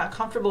something you're not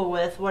comfortable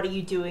with, what are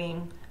you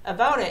doing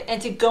about it?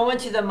 And to go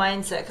into the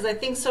mindset, because I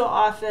think so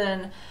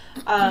often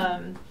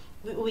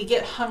we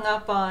get hung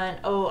up on,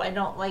 oh, I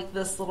don't like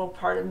this little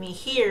part of me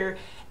here.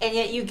 And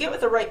yet you get with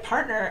the right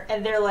partner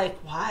and they're like,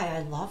 why?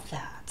 I love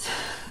that.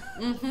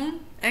 Mm-hmm.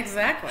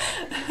 Exactly.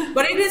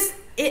 But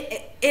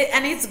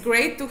and it's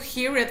great to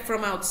hear it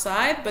from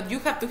outside, but you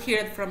have to hear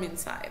it from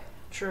inside.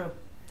 True.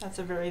 That's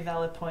a very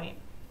valid point.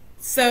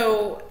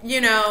 So,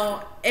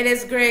 it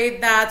is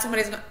great that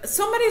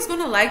somebody's going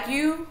to like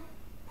you,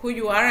 who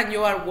you are, and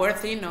you are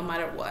worthy no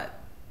matter what.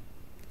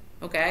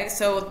 Okay?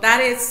 So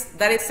that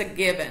is a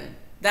given.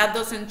 That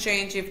doesn't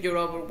change if you're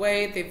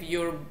overweight, if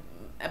you're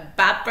a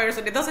bad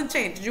person. It doesn't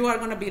change. You are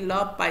going to be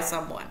loved by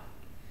someone.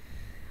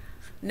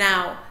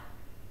 Now,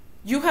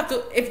 you have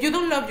to, if you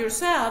don't love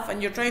yourself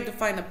and you're trying to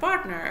find a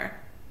partner,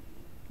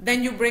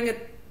 then you bring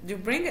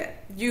it,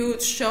 you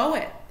show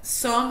it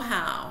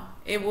somehow.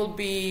 It will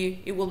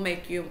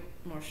make you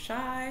more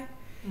shy.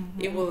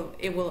 Mm-hmm.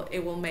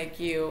 It will make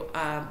you,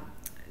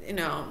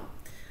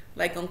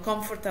 like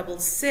uncomfortable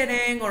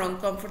sitting or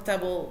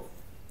uncomfortable,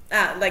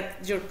 like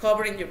you're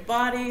covering your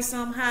body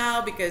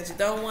somehow because you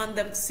don't want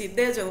them to see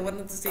this, you don't want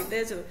them to see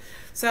this.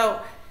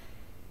 So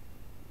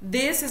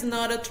this is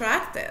not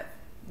attractive.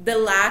 The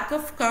lack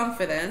of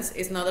confidence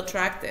is not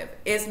attractive.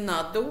 It's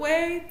not the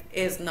weight,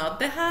 it's not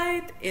the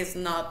height, it's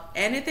not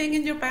anything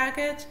in your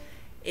package,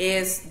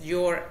 it's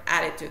your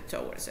attitude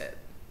towards it.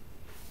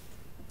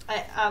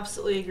 I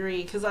absolutely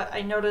agree, because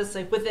I notice,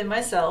 like, within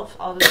myself,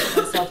 I'll just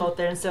put myself out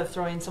there instead of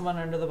throwing someone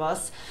under the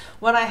bus.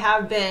 When I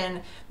have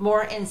been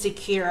more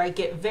insecure, I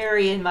get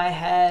very in my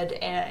head,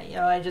 and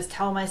I just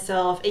tell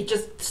myself, it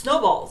just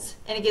snowballs,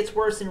 and it gets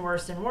worse and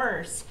worse and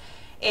worse.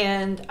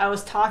 And I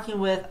was talking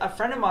with a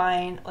friend of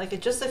mine, like,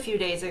 just a few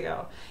days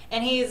ago,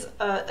 and he's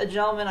a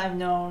gentleman I've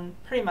known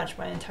pretty much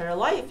my entire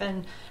life,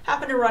 and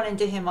happened to run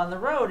into him on the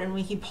road, and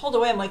when he pulled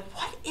away, I'm like,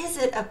 what is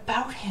it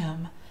about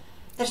him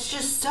that's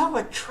just so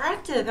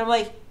attractive? I'm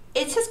like,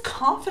 it's his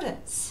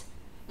confidence.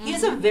 Mm-hmm.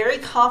 He's a very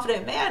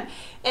confident man.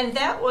 And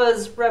that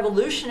was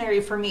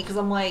revolutionary for me, because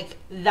I'm like,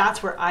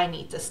 that's where I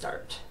need to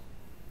start.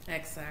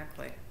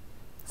 Exactly.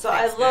 So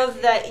exactly. I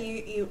love that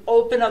you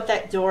open up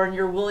that door and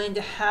you're willing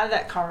to have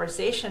that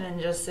conversation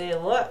and just say,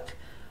 look,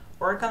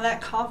 work on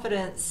that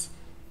confidence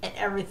and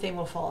everything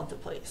will fall into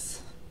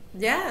place.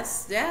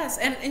 Yes.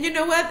 And you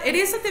know what? It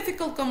is a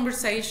difficult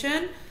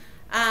conversation.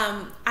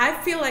 I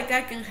feel like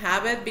I can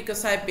have it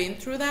because I've been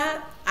through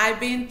that. I've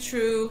been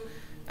through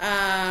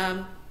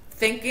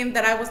thinking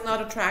that I was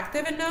not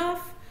attractive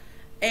enough,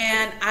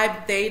 and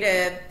I've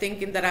dated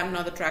thinking that I'm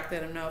not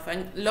attractive enough.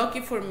 And lucky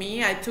for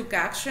me, I took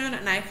action,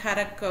 and I had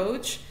a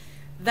coach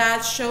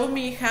that showed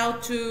me how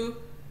to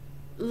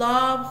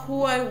love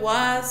who I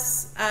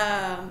was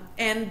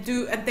and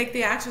take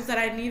the actions that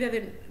I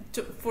needed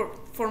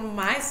for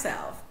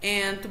myself,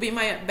 and to be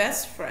my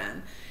best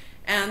friend,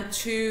 and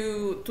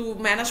to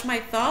manage my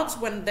thoughts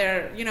when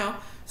they're,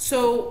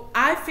 So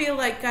I feel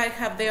like I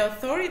have the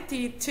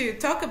authority to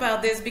talk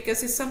about this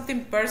because it's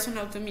something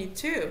personal to me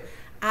too.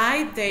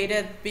 I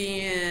dated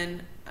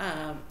being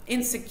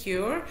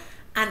insecure,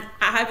 and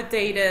I've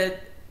dated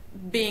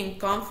being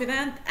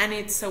confident, and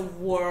it's a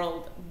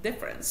world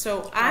difference.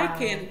 So I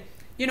can,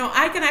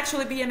 I can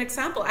actually be an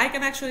example. I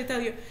can actually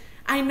tell you,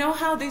 I know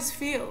how this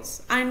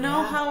feels. I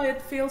know how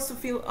it feels to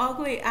feel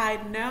ugly.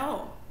 I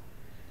know.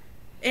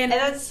 And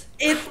that's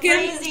it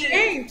crazy. Can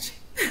change.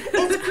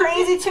 It's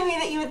crazy to me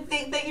that you would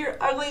think that you're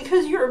ugly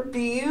because you're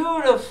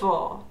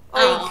beautiful.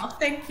 Oh,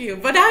 thank you.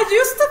 But I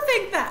used to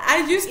think that.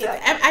 I used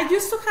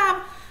to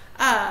have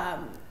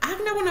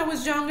acne when I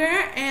was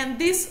younger, and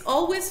this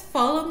always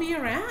followed me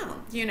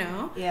around,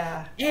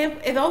 Yeah.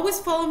 It always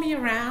followed me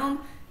around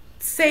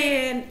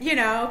saying,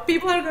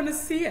 people are going to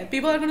see it.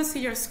 People are going to see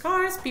your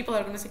scars. People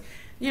are going to see,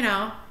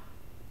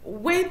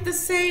 weight the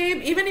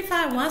same, even if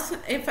I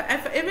wasn't,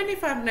 even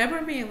if I've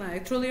never been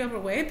like truly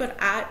overweight, but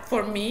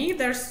for me,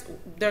 there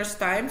are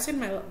times in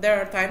my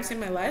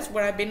life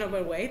where I've been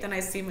overweight, and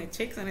I see my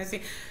cheeks, and I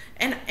see,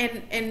 and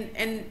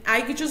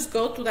I could just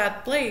go to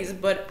that place,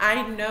 but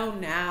I know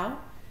now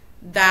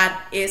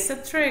that is a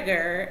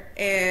trigger,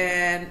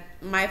 and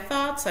my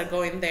thoughts are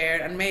going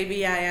there, and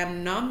maybe I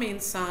am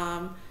numbing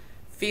some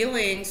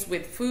feelings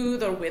with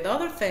food or with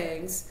other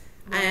things.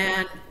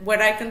 And what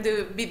I can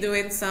be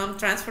doing some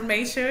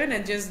transformation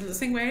and just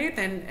losing weight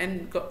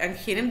and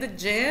hitting the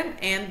gym,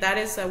 and that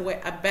is a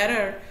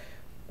better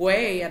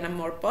way and a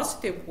more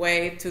positive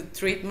way to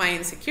treat my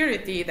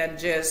insecurity than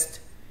just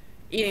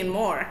eating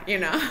more,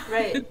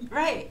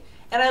 Right.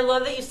 And I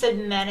love that you said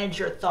manage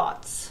your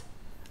thoughts.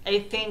 I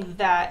think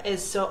that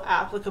is so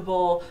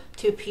applicable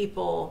to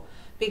people,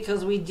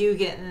 because we do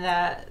get in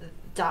that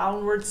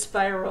downward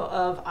spiral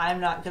of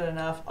I'm not good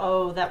enough.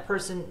 Oh, that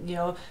person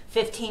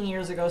 15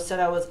 years ago said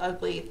I was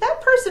ugly.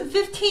 That person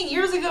 15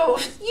 years ago,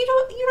 you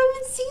don't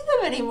even see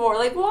them anymore.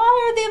 Like, why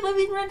are they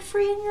living rent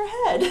free in your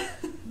head?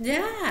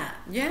 Yeah,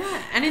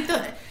 and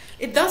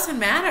it doesn't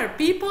matter.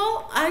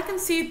 People, I can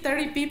see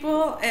 30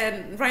 people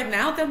and right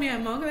now tell me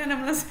I'm ugly, and I'm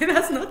gonna say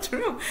that's not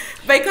true,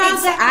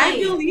 because I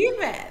believe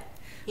it.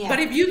 Yeah. But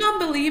if you don't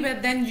believe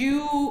it, then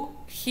you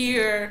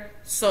hear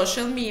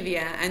social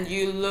media and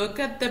you look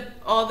at the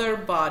other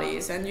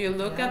bodies and you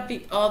look at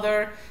the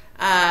other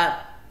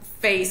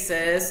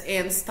faces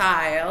and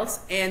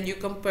styles, and you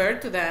compare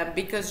to them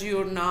because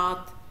you're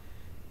not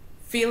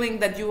feeling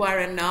that you are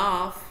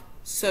enough,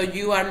 so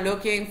you are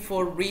looking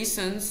for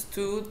reasons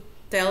to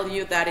tell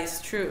you that is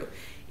true.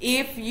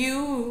 If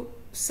you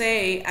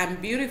say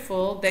I'm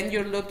beautiful, then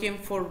you're looking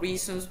for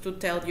reasons to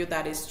tell you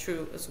that is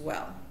true as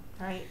well.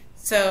 Right.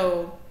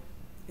 So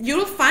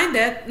you'll find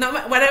it. No,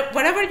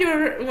 whatever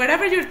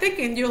you're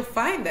thinking, you'll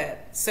find it.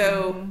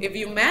 So if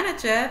you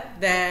manage it,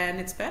 then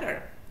it's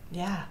better.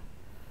 Yeah,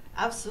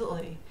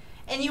 absolutely.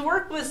 And you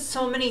work with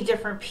so many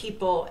different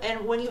people.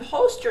 And when you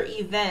host your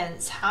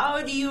events,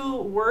 how do you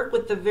work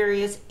with the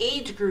various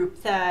age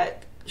group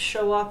that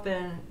show up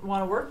and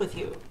want to work with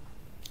you?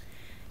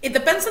 It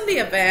depends on the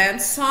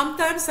event.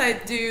 Sometimes I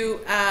do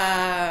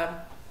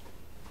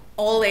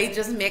all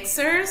ages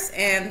mixers,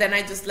 and then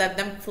I just let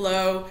them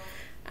flow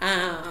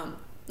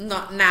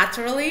not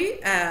naturally.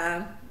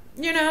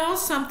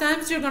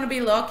 Sometimes you're going to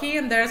be lucky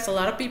and there's a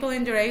lot of people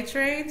in your age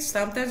range.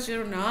 Sometimes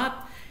you're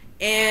not.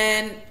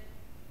 And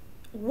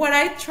what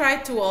I try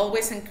to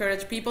always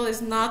encourage people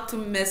is not to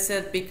miss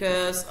it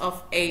because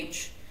of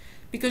age.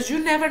 Because you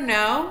never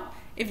know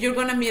if you're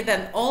going to meet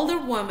an older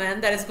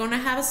woman that is going to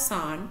have a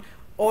son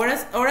or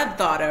a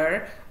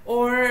daughter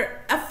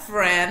or a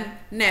friend,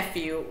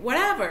 nephew,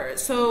 whatever.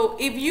 So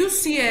if you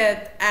see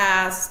it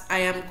as I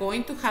am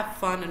going to have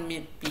fun and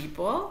meet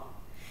people,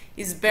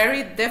 it's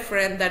very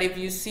different than if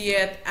you see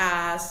it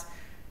as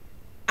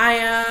I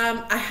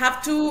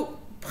have to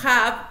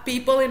have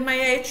people in my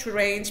age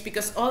range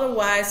because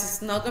otherwise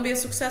it's not going to be a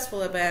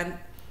successful event.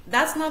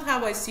 That's not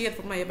how I see it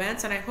for my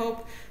events, and I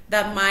hope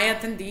that my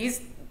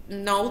attendees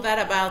know that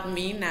about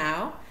me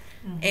now.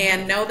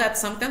 And know that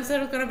sometimes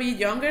they're going to be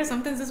younger,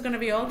 sometimes it's going to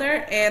be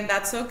older, and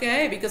that's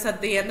okay, because at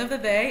the end of the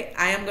day,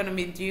 I am going to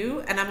meet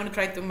you, and I'm going to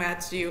try to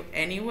match you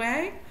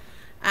anyway.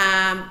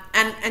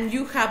 And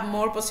you have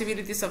more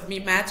possibilities of me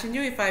matching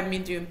you if I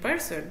meet you in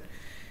person.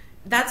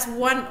 That's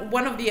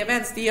one of the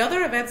events. The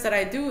other events that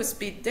I do is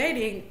speed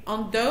dating.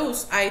 On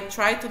those, I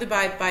try to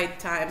divide by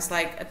times,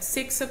 like at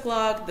 6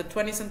 o'clock, the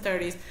 20s and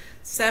 30s,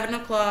 7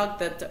 o'clock,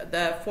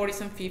 the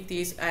 40s and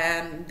 50s,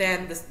 and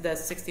then the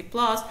 60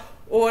 plus.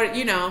 Or,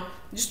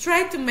 just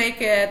try to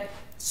make it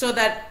so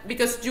that,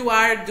 because you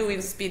are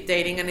doing speed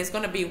dating and it's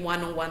going to be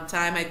one-on-one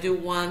time, I do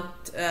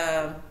want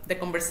the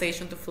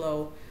conversation to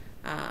flow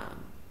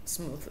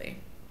smoothly.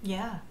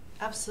 Yeah,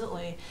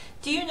 absolutely.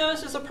 Do you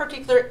notice there's a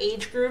particular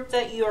age group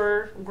that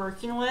you're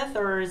working with,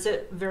 or is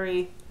it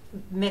very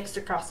mixed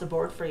across the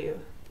board for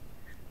you?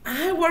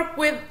 I work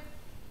with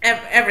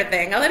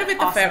everything, a little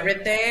bit of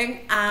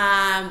everything.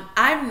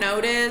 I've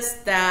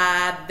noticed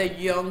that the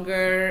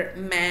younger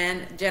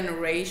man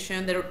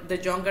generation, the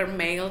younger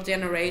male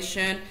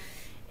generation,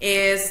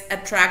 is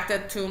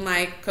attracted to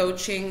my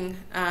coaching,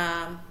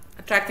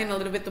 attracting a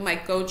little bit to my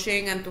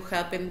coaching and to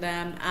helping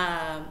them.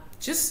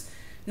 Just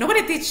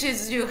nobody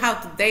teaches you how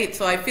to date,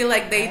 so I feel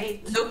like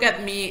they look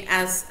at me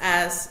as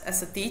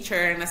a teacher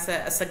and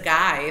as a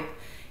guide.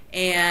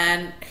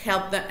 and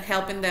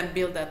helping them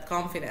build that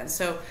confidence.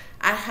 So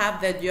I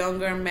have that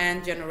younger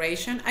man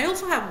generation. I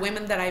also have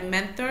women that I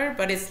mentor,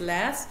 but it's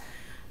less.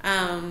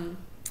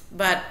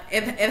 But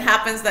it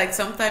happens like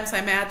sometimes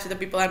I match the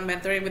people I'm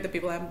mentoring with the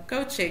people I'm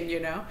coaching, you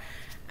know.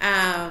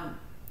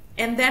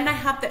 And then I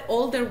have the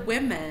older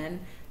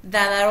women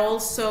that are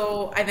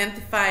also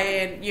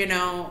identifying, you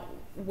know,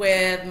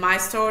 with my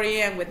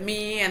story and with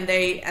me, and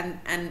they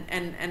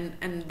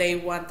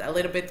want a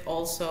little bit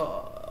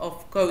also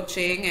of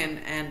coaching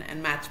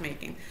and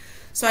matchmaking.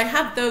 So I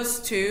have those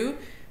two.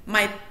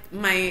 My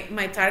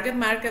target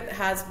market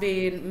has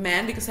been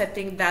men because I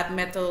think that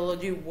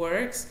methodology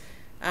works.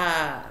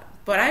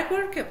 But I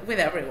work with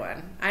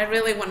everyone. I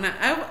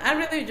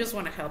really just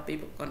want to help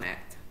people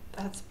connect.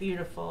 That's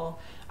beautiful.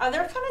 Are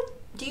there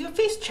do you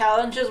face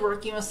challenges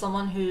working with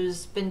someone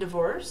who's been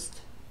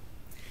divorced?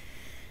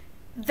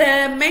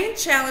 The main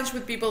challenge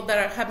with people that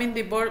are having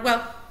divorce,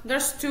 well,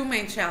 there's two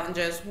main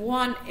challenges.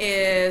 One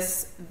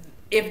is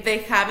if they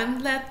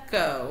haven't let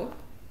go.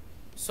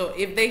 So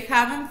if they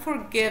haven't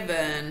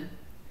forgiven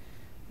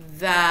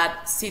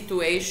that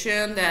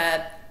situation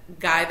that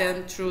guided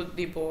them through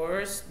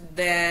divorce,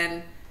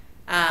 then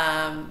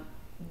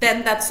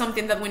that's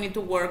something that we need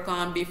to work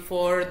on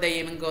before they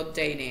even go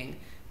dating.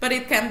 But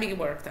it can be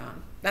worked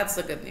on. That's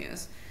the good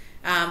news.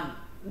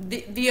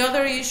 The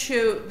other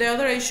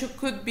issue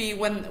could be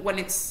when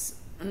it's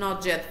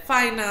not yet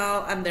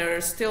final and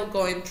they're still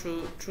going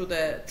through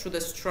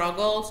the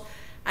struggles.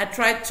 I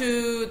try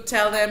to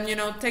tell them, you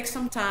know, take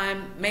some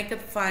time, make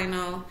it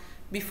final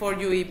before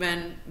you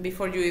even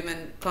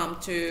come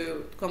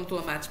to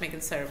a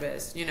matchmaking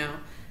service. You know,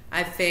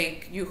 I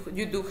think you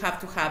do have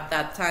to have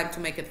that time to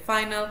make it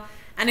final.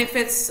 And if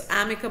it's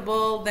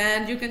amicable,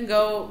 then you can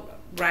go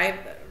right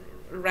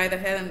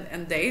ahead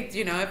and date.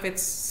 You know, if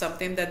it's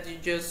something that you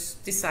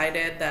just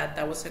decided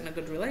that wasn't a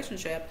good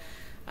relationship.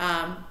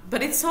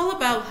 But it's all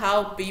about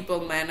how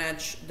people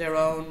manage their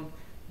own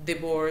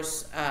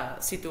divorce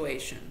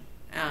situation.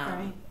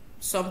 Right.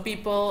 Some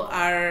people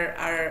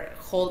are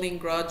holding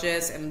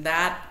grudges, and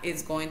that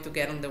is going to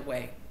get in the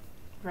way.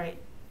 Right.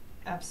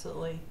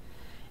 Absolutely.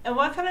 And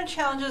what kind of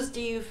challenges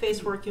do you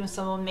face working with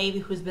someone maybe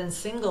who's been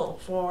single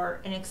for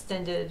an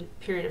extended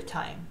period of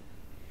time?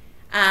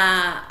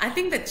 I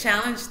think the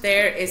challenge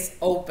there is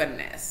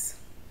openness.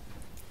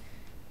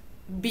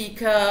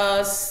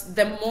 Because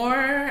the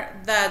more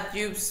that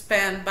you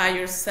spend by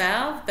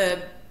yourself,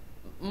 the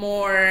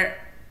more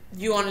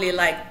you only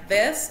like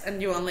this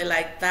and you only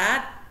like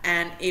that,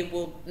 and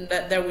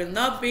there will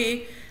not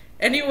be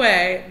any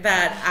way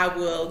that I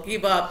will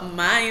give up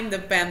my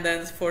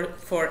independence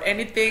for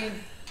anything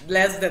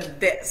less than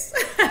this.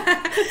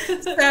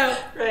 So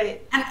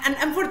right.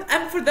 And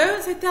for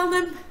those, I tell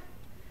them,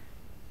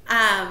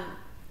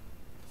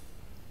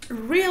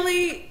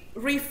 really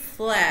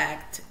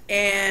reflect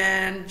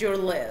and your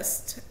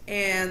list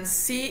and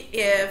see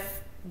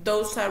if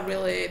those are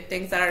really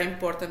things that are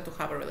important to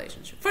have a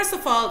relationship. First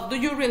of all, do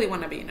you really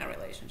want to be in a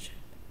relationship?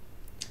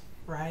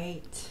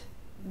 Right.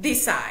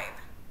 Decide.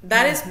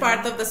 That is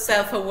part of the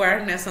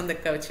self-awareness on the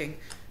coaching.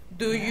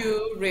 Do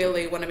you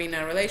really want to be in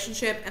a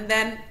relationship? And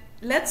then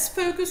let's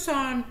focus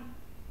on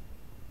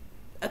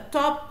a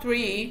top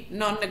 3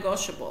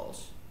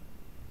 non-negotiables.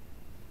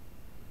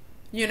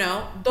 You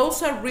know,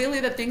 those are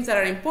really the things that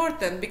are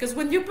important, because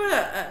when you put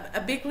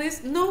a big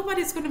list,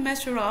 nobody's going to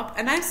measure up.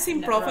 And I've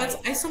seen profiles.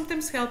 Right. I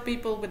sometimes help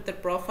people with their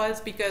profiles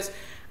because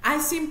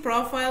I've seen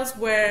profiles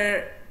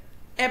where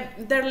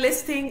they're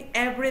listing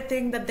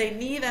everything that they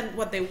need and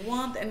what they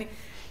want. And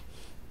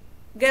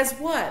guess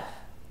what?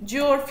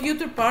 Your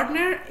future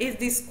partner is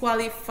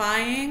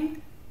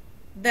disqualifying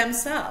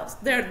themselves.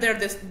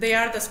 They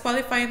are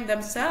disqualifying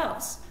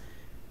themselves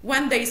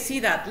when they see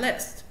that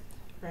list.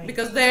 Right.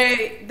 Because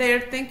they're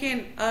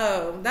thinking,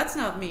 oh, that's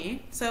not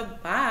me, so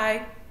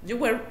bye. You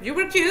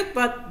were cute,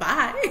 but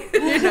bye.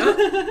 You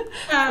know.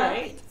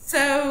 Right.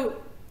 So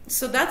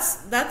that's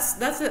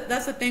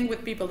the thing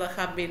with people that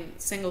have been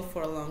single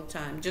for a long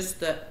time.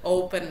 Just the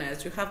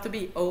openness. You have to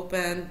be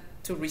open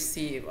to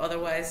receive.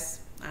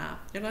 Otherwise,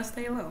 you're gonna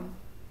stay alone.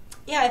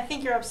 Yeah, I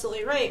think you're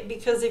absolutely right,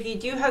 because if you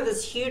do have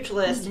this huge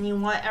list and you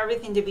want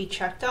everything to be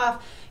checked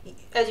off,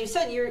 as you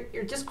said,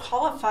 you're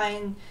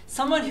disqualifying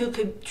someone who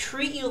could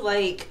treat you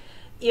like,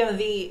 you know,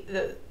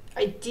 the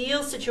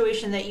ideal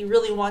situation that you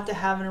really want to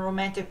have in a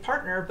romantic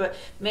partner, but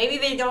maybe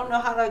they don't know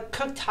how to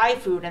cook Thai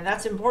food and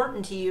that's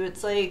important to you.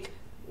 It's like,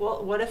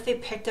 well, what if they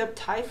picked up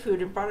Thai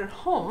food and brought it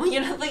home?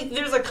 You know, like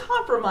there's a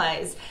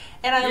compromise.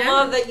 And I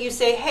love that you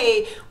say,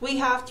 hey, we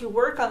have to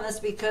work on this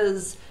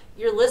because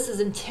your list is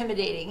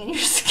intimidating and you're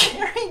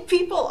scaring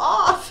people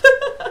off.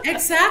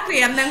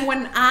 Exactly. And then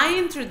when I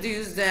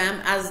introduce them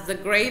as the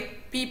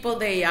great people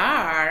they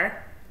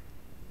are,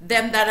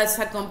 then that has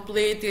a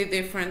completely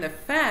different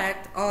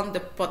effect on the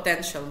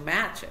potential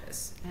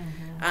matches.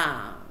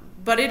 Mm-hmm.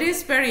 But it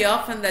is very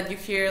often that you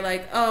hear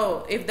like,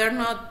 oh, if they're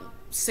not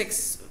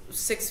six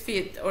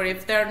feet, or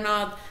if they're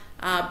not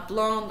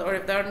blonde, or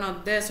if they're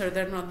not this, or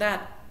they're not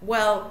that.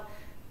 Well,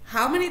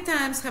 how many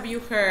times have you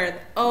heard,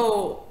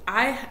 oh,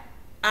 I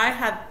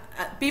had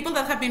people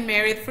that have been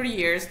married for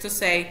years to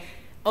say,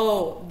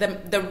 oh,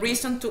 the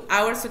reason to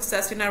our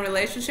success in our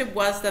relationship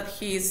was that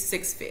he's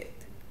 6 feet.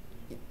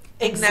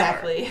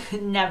 Exactly.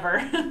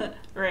 Never.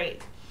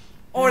 Right.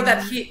 Or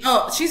that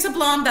she's a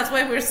blonde, that's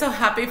why we're so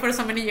happy for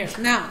so many years.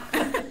 No.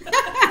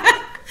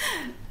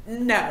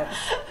 No.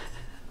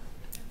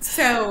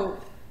 So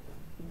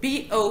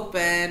be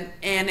open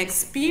and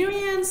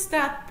experience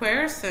that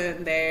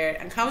person there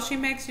and how she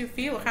makes you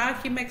feel, how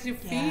he makes you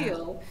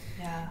feel.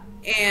 Yeah.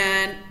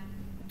 And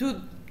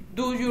do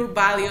your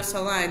values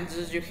align?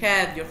 Does your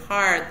head, your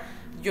heart,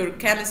 your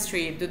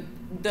chemistry,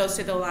 does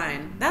it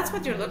align? That's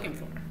what you're looking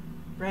for.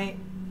 Right.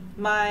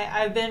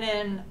 I've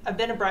been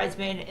a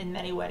bridesmaid in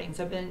many weddings.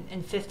 I've been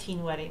in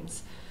 15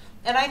 weddings.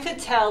 And I could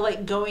tell,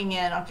 like, going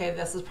in, okay,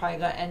 this is probably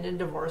going to end in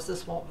divorce.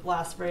 This won't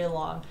last very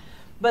long.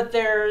 But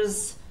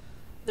there's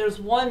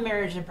one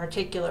marriage in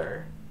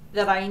particular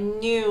that I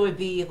knew would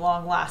be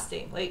long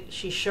lasting. Like,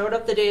 she showed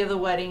up the day of the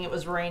wedding, it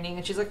was raining,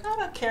 and she's like, I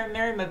don't care,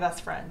 marry my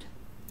best friend.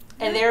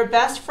 And they're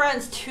best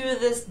friends to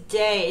this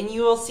day. And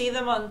you will see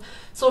them on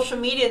social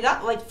media,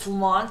 not like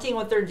flaunting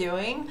what they're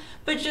doing,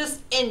 but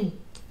just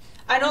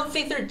I don't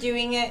think they're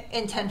doing it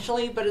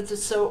intentionally, but it's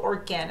just so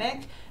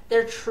organic.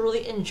 They're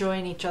truly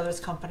enjoying each other's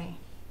company.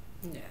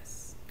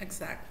 Yes,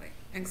 exactly.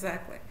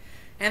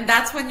 And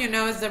that's when you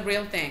know it's the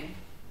real thing.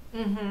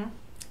 Mm-hmm.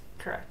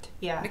 Correct.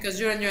 Yeah. Because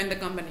you're enjoying the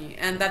company,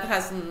 and that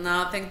has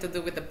nothing to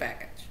do with the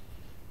package.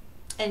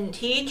 And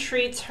he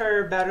treats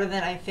her better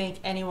than I think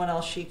anyone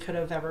else she could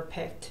have ever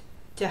picked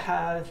to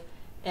have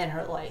in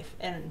her life.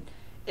 And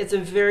it's a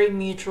very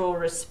mutual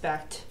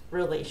respect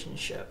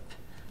relationship.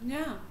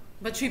 Yeah.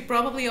 But she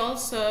probably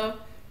also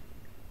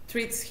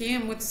treats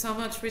him with so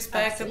much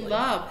respect and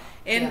love.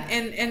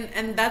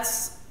 And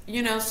that's,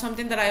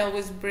 something that I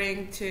always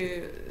bring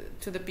to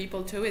the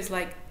people too, is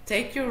like,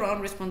 take your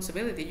own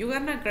responsibility. You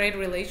got a great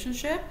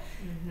relationship,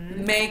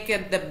 make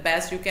it the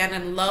best you can,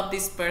 and love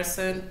this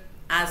person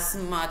as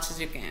much as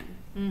you can.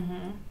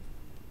 Mm-hmm.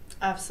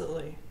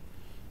 Absolutely.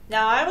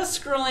 Now, I was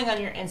scrolling on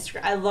your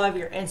Instagram. I love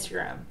your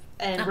Instagram,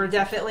 and we're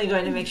definitely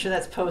going to make sure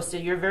that's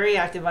posted. You're very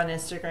active on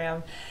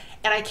Instagram.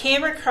 And I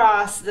came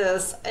across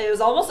this, it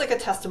was almost like a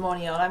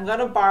testimonial, and I'm going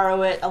to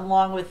borrow it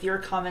along with your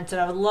comments,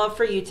 and I would love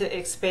for you to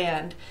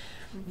expand.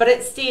 But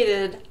it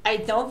stated, I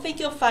don't think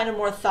you'll find a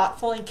more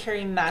thoughtful and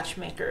caring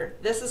matchmaker.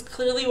 This is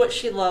clearly what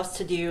she loves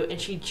to do,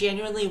 and she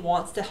genuinely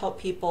wants to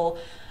help people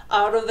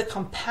out of the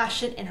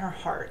compassion in her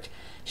heart.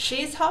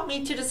 She's helped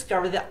me to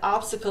discover the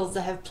obstacles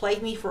that have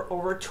plagued me for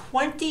over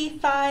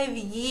 25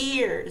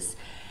 years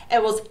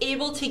and was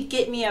able to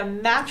get me a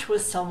match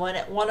with someone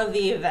at one of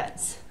the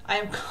events. I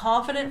am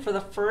confident for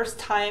the first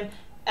time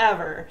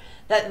ever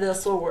that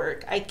this will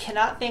work. I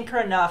cannot thank her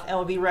enough and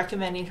will be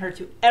recommending her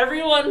to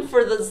everyone for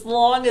as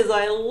long as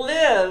I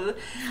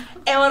live.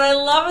 And what I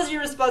love is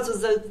your response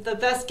was the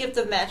best gift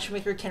a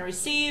matchmaker can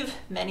receive.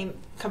 Many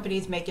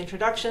companies make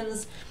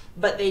introductions,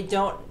 but they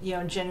don't,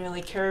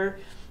 genuinely care.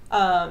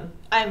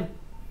 I'm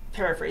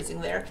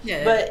paraphrasing there.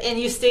 And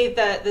you state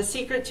that the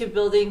secret to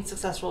building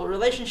successful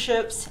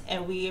relationships,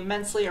 and we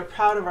immensely are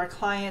proud of our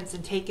clients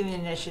and taking the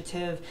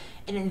initiative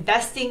and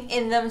investing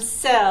in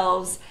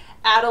themselves,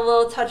 add a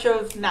little touch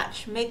of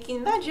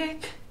matchmaking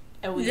magic,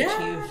 and we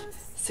achieve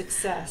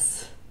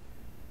success.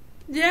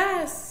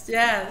 Yes.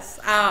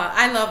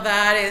 I love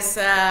that.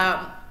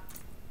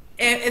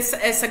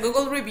 It's a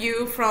Google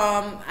review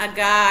from a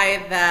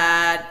guy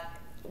that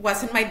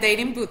was in my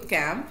dating boot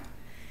camp.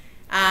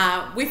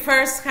 We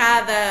first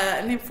had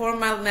an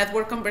informal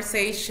network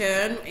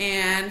conversation,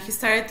 and he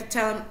started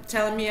to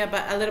telling me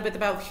about a little bit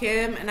about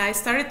him, and I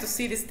started to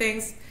see these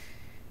things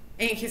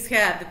in his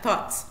head, the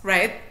thoughts,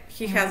 right?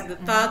 He has the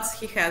thoughts,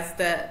 he has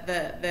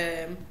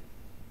the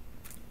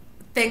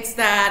things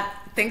that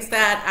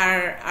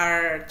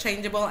are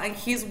changeable, and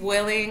he's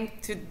willing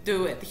to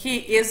do it. He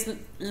is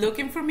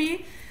looking for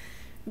me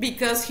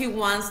because he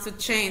wants to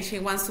change, he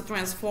wants to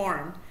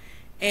transform.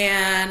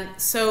 And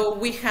so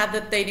we had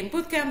the dating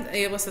bootcamp.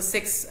 It was a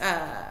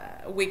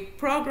 6-week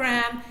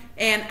program,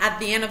 and at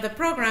the end of the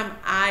program,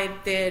 I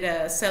did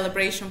a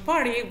celebration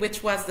party,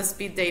 which was the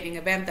speed dating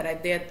event that I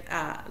did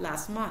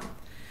last month.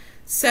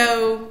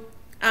 So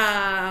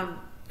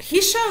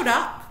he showed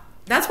up.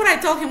 That's what I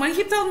told him when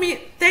he told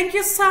me, "Thank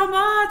you so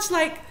much.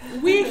 Like,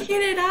 we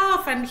hit it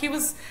off," and he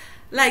was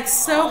like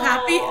so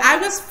happy. I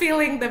was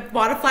feeling the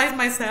butterflies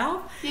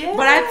myself,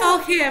 but I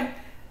told him,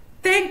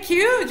 thank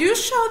you. You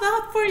showed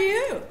up for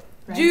you.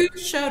 Right. You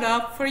showed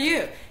up for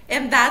you.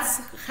 And that's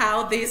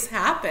how this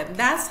happened.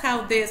 That's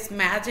how this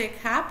magic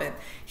happened.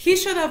 He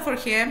showed up for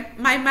him.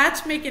 My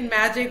matchmaking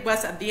magic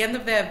was at the end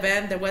of the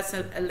event. There was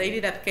a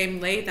lady that came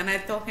late, and I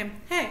told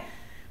him, hey,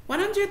 why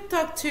don't you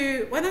talk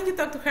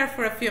to her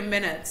for a few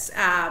minutes?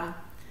 And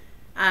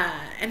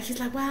he's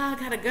like, well, I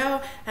gotta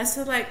go. I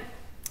said, like,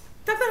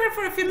 talk to her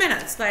for a few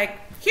minutes. Like,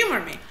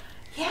 humor me.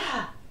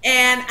 Yeah.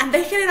 And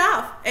they hit it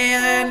off,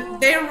 and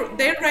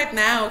they're right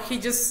now. He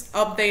just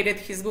updated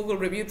his Google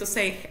review to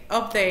say,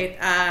 update,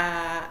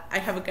 I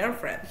have a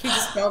girlfriend. He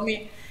just told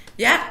me,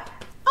 he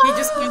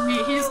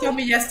just told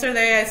me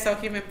yesterday. I saw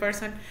him in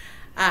person,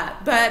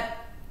 but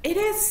it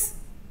is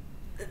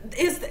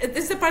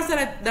the part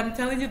that I'm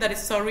telling you that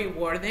is so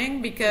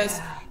rewarding, because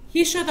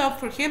he showed up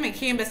for him and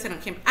he invested on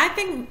him. I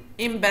think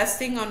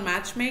investing on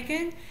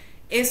matchmaking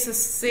is a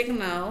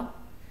signal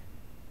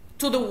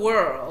to the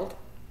world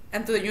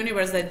and to the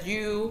universe that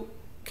you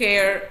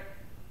care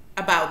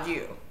about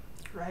you.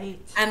 Right.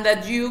 And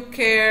that you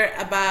care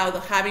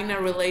about having a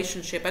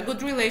relationship, a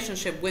good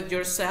relationship with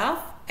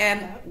yourself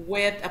and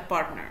with a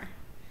partner.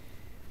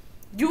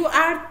 You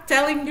are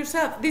telling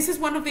yourself, this is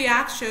one of the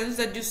actions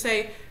that you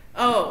say,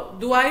 oh,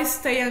 do I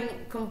stay and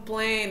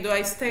complain? Do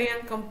I stay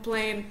and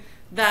complain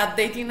that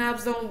dating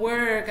apps don't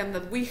work and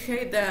that we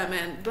hate them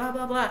and blah,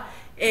 blah, blah?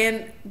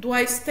 And do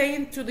I stay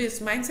into this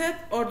mindset,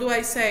 or do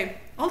I say,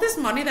 all this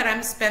money that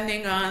I'm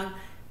spending on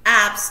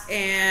apps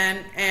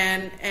and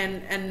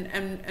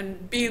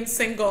being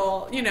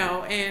single, you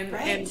know,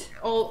 and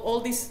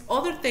all these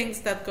other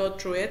things that go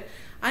through it,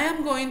 I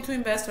am going to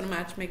invest on a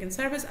matchmaking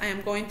service. I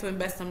am going to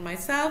invest on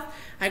myself.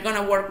 I'm going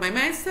to work my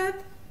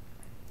mindset,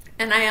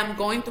 and I am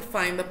going to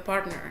find a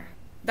partner.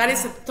 That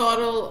is a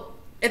total,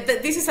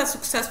 this is a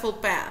successful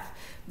path.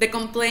 The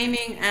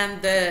complaining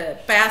and the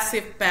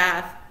passive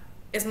path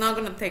is not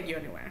going to take you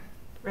anywhere.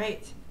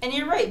 Right. And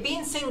you're right,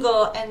 being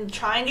single and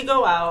trying to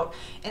go out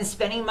and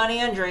spending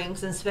money on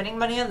drinks and spending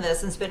money on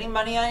this and spending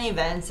money on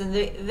events, and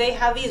they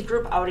have these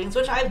group outings,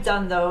 which I've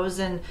done those,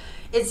 and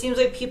it seems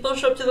like people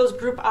show up to those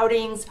group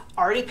outings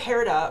already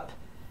paired up.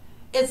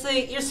 It's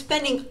like, you're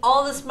spending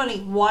all this money.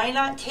 Why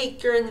not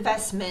take your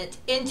investment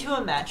into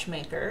a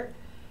matchmaker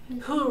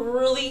who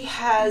really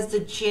has the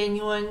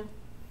genuine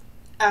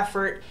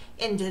effort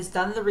and has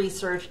done the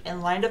research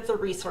and lined up the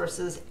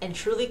resources and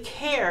truly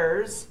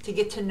cares to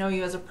get to know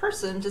you as a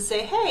person, to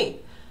say, hey,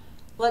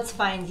 let's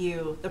find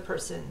you the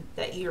person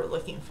that you're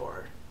looking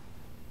for.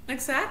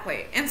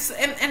 Exactly. And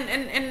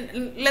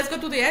let's go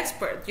to the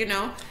expert, you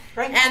know.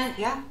 Right.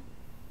 And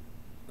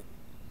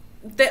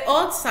the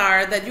odds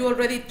are that you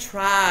already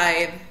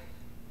tried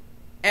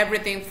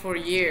everything for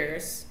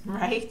years.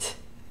 Right.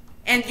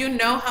 And you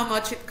know how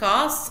much it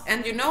costs,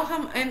 and you know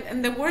how,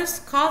 and the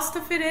worst cost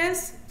of it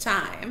is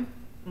time.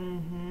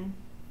 Mm-hmm.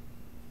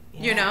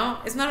 Yeah. You know,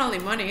 it's not only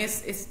money,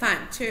 it's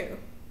time too.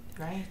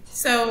 Right.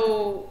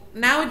 So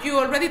now you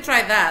already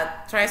tried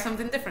that, try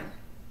something different.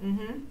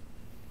 Mm-hmm.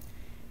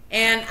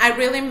 And I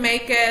really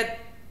make it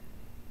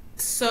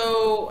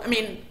so, I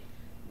mean,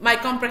 my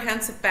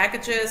comprehensive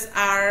packages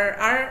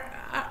are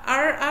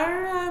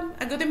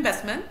a good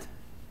investment.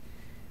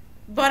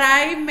 But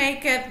I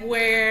make it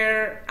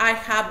where I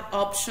have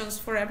options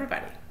for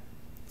everybody.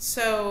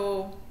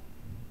 So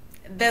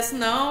there's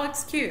no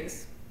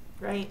excuse.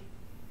 Right.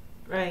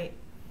 Right.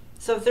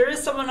 So if there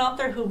is someone out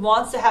there who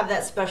wants to have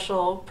that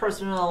special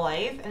person in their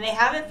life and they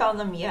haven't found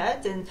them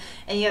yet, and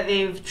yet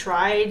they've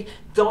tried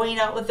going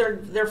out with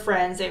their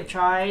friends, they've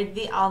tried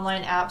the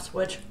online apps,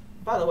 which,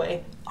 by the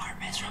way, are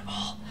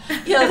miserable.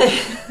 You know,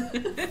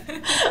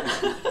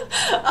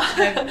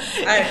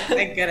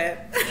 I get it.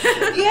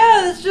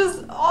 Yeah, it's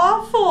just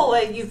awful.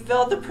 Like, you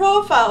filled the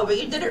profile, but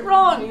you did it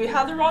wrong. You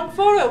have the wrong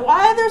photo.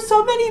 Why are there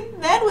so many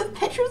men with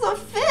pictures of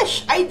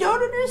fish? I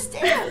don't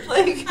understand.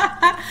 Like,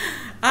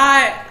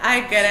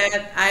 I get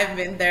it. I've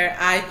been there.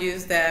 I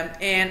use them,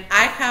 and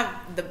I have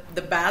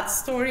the bad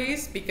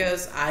stories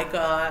because I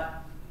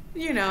got,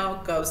 you know,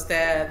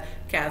 ghosted,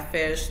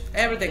 catfish,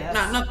 everything.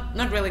 Yes.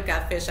 Not really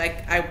catfish.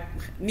 I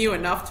knew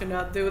enough to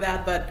not do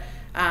that, but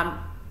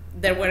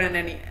there weren't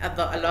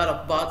a lot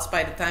of bots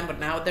by the time, but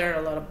now there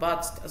are a lot of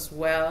bots as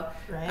well.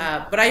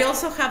 Right. But I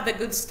also have the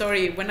good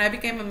story. When I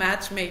became a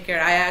matchmaker,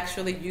 I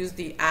actually used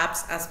the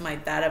apps as my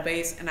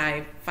database, and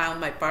I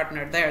found my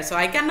partner there. So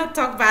I cannot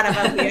talk bad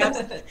about the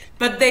apps,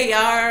 but there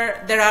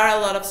are a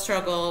lot of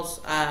struggles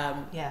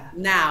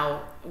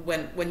now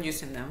when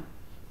using them.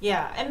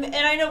 Yeah, and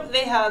I know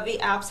the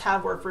apps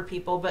have worked for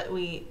people, but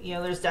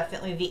there's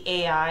definitely the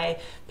AI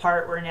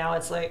part where now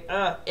it's like,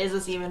 is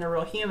this even a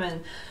real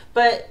human?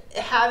 But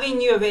having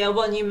you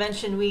available, and you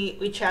mentioned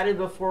we chatted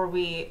before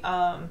we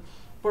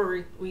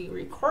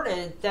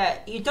recorded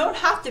that you don't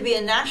have to be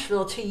in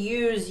Nashville to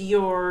use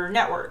your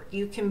network.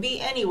 You can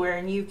be anywhere,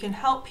 and you can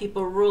help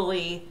people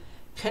really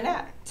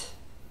connect.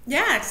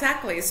 Yeah,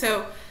 exactly.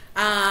 So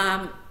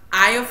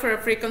I offer a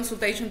free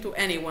consultation to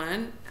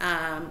anyone,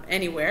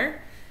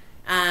 anywhere.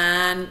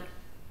 And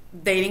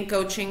dating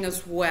coaching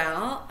as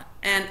well.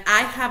 And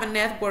I have a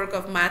network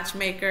of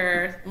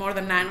matchmakers, more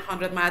than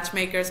 900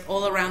 matchmakers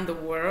all around the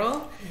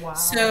world. Wow.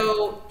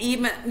 So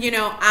even,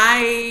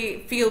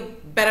 I feel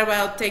better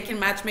about taking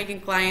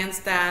matchmaking clients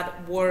that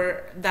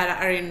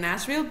are in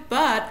Nashville,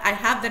 but I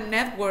have the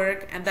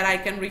network and that I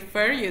can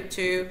refer you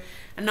to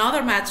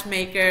another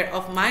matchmaker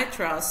of my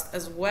trust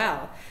as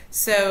well.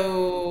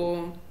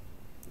 So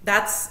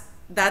that's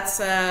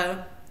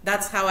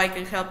how I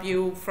can help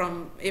you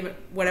from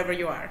wherever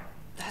you are.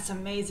 That's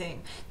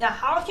amazing. Now,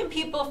 how can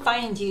people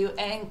find you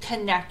and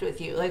connect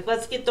with you? Like,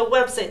 let's get the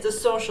website, the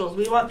socials.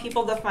 We want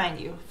people to find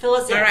you. Fill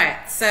us in. All right.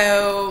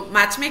 So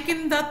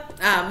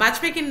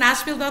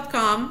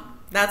matchmakingnashville.com.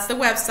 That's the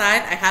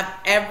website. I have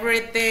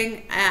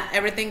everything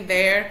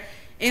there.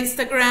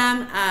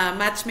 Instagram at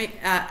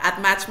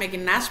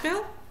Matchmaking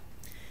Nashville,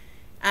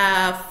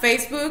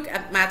 Facebook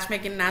at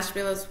Matchmaking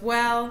Nashville as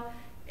well.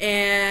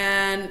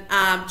 And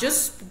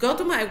just go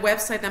to my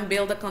website and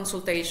build a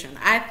consultation.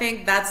 I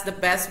think that's the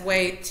best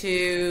way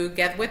to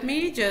get with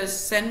me.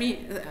 Just send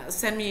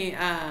me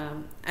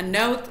a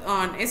note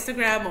on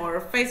Instagram or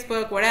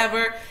Facebook,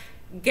 whatever.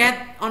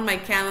 Get on my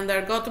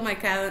calendar. Go to my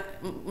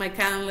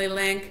Calendly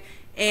link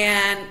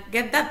and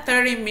get that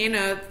 30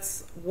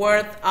 minutes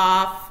worth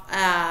of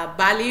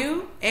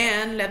value,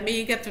 and let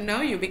me get to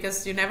know you,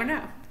 because you never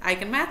know. I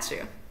can match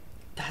you.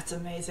 That's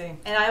amazing.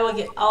 And I will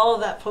get all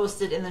of that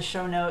posted in the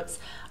show notes.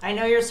 I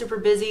know you're super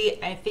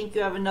busy. I think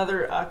you have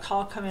another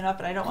call coming up,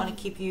 and I don't want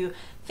to keep you.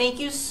 Thank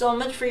you so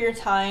much for your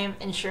time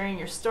and sharing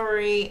your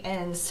story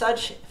and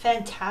such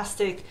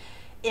fantastic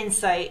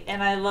insight.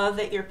 And I love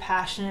that you're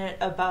passionate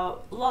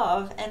about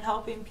love and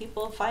helping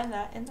people find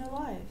that in their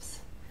lives.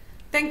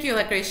 Thank you,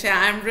 Lucretia.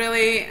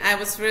 I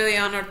was really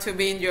honored to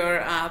be in your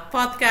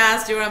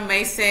podcast. You're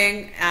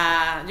amazing.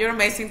 You're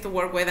amazing to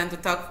work with and to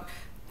talk.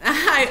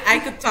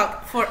 I could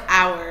talk for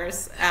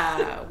hours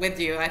with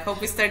you. I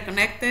hope we stay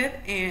connected,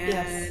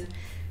 and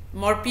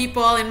more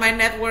people in my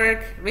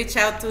network reach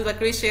out to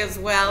Lucretia as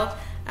well,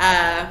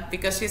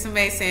 because she's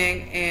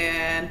amazing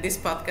and these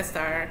podcasts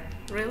are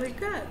really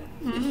good.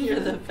 You're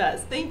the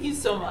best. Thank you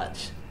so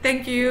much.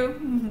 Thank you.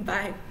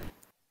 Bye.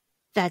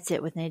 That's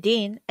it with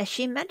Nadine. As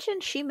she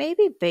mentioned, she may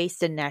be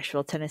based in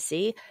Nashville,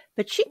 Tennessee,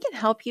 but she can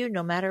help you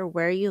no matter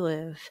where you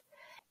live.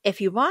 If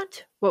you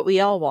want what we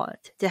all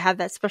want, to have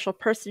that special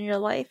person in your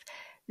life,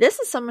 this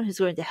is someone who's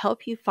going to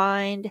help you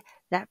find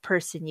that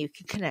person you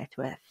can connect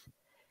with.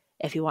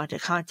 If you want to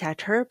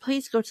contact her,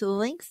 please go to the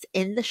links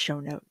in the show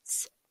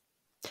notes.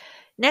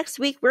 Next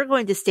week, we're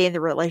going to stay in the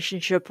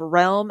relationship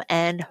realm,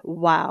 and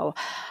wow,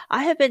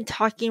 I have been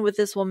talking with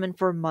this woman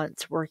for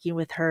months, working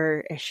with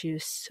her as she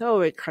was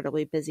so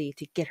incredibly busy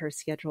to get her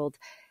scheduled,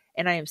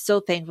 and I am so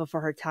thankful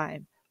for her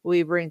time.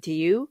 We bring to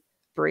you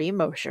Bree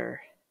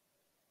Mosher.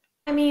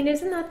 I mean,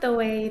 isn't that the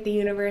way the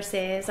universe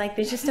is? Like,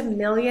 there's just a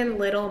million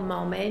little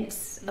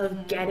moments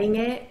of getting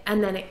it,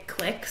 and then it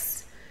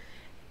clicks.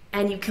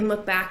 And you can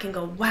look back and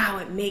go, wow,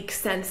 it makes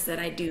sense that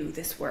I do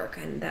this work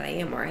and that I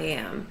am where I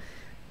am.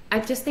 I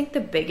just think the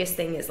biggest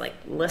thing is like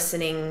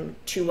listening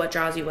to what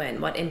draws you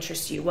in, what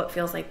interests you, what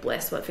feels like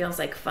bliss, what feels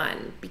like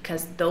fun,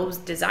 because those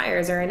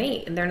desires are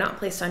innate and they're not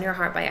placed on your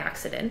heart by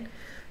accident.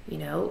 You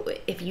know,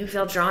 if you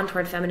feel drawn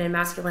toward feminine,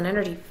 masculine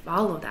energy,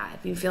 follow that.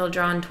 If you feel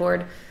drawn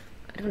toward,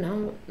 I don't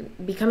know,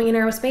 becoming an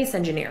aerospace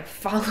engineer,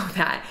 follow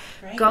that.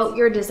 Right.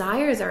 Your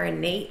desires are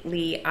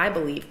innately, I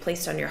believe,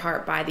 placed on your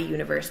heart by the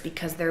universe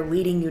because they're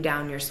leading you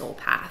down your soul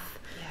path.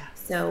 Yeah.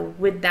 So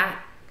with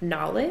that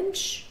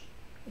knowledge,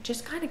 I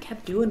just kind of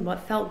kept doing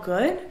what felt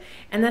good,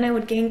 and then I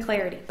would gain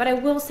clarity. But I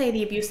will say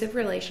the abusive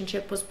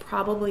relationship was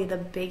probably the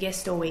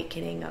biggest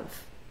awakening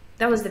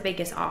that was the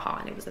biggest aha,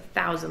 and it was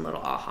 1,000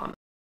 little aha.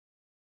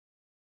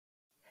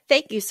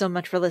 Thank you so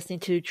much for listening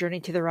to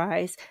Journey to the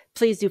Rise.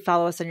 Please do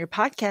follow us on your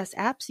podcast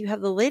apps. You have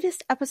the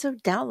latest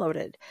episode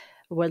downloaded.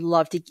 Would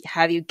love to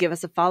have you give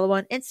us a follow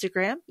on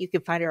Instagram. You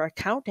can find our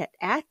account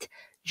at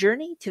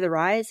Journey to the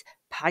Rise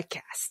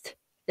Podcast.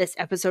 This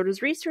episode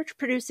was researched,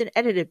 produced, and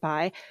edited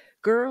by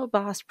Girl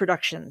Boss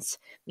Productions.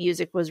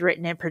 Music was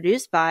written and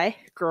produced by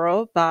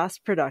Girl Boss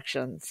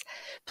Productions.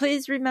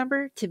 Please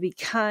remember to be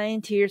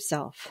kind to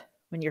yourself.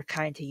 When you're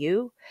kind to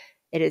you,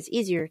 it is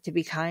easier to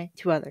be kind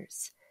to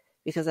others.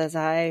 Because as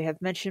I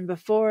have mentioned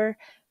before,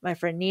 my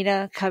friend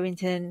Nina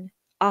Covington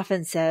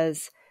often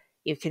says,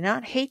 you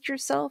cannot hate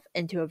yourself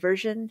into a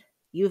version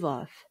you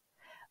love.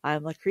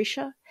 I'm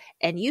Lucretia,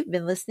 and you've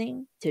been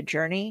listening to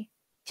Journey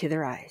to the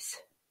Rise.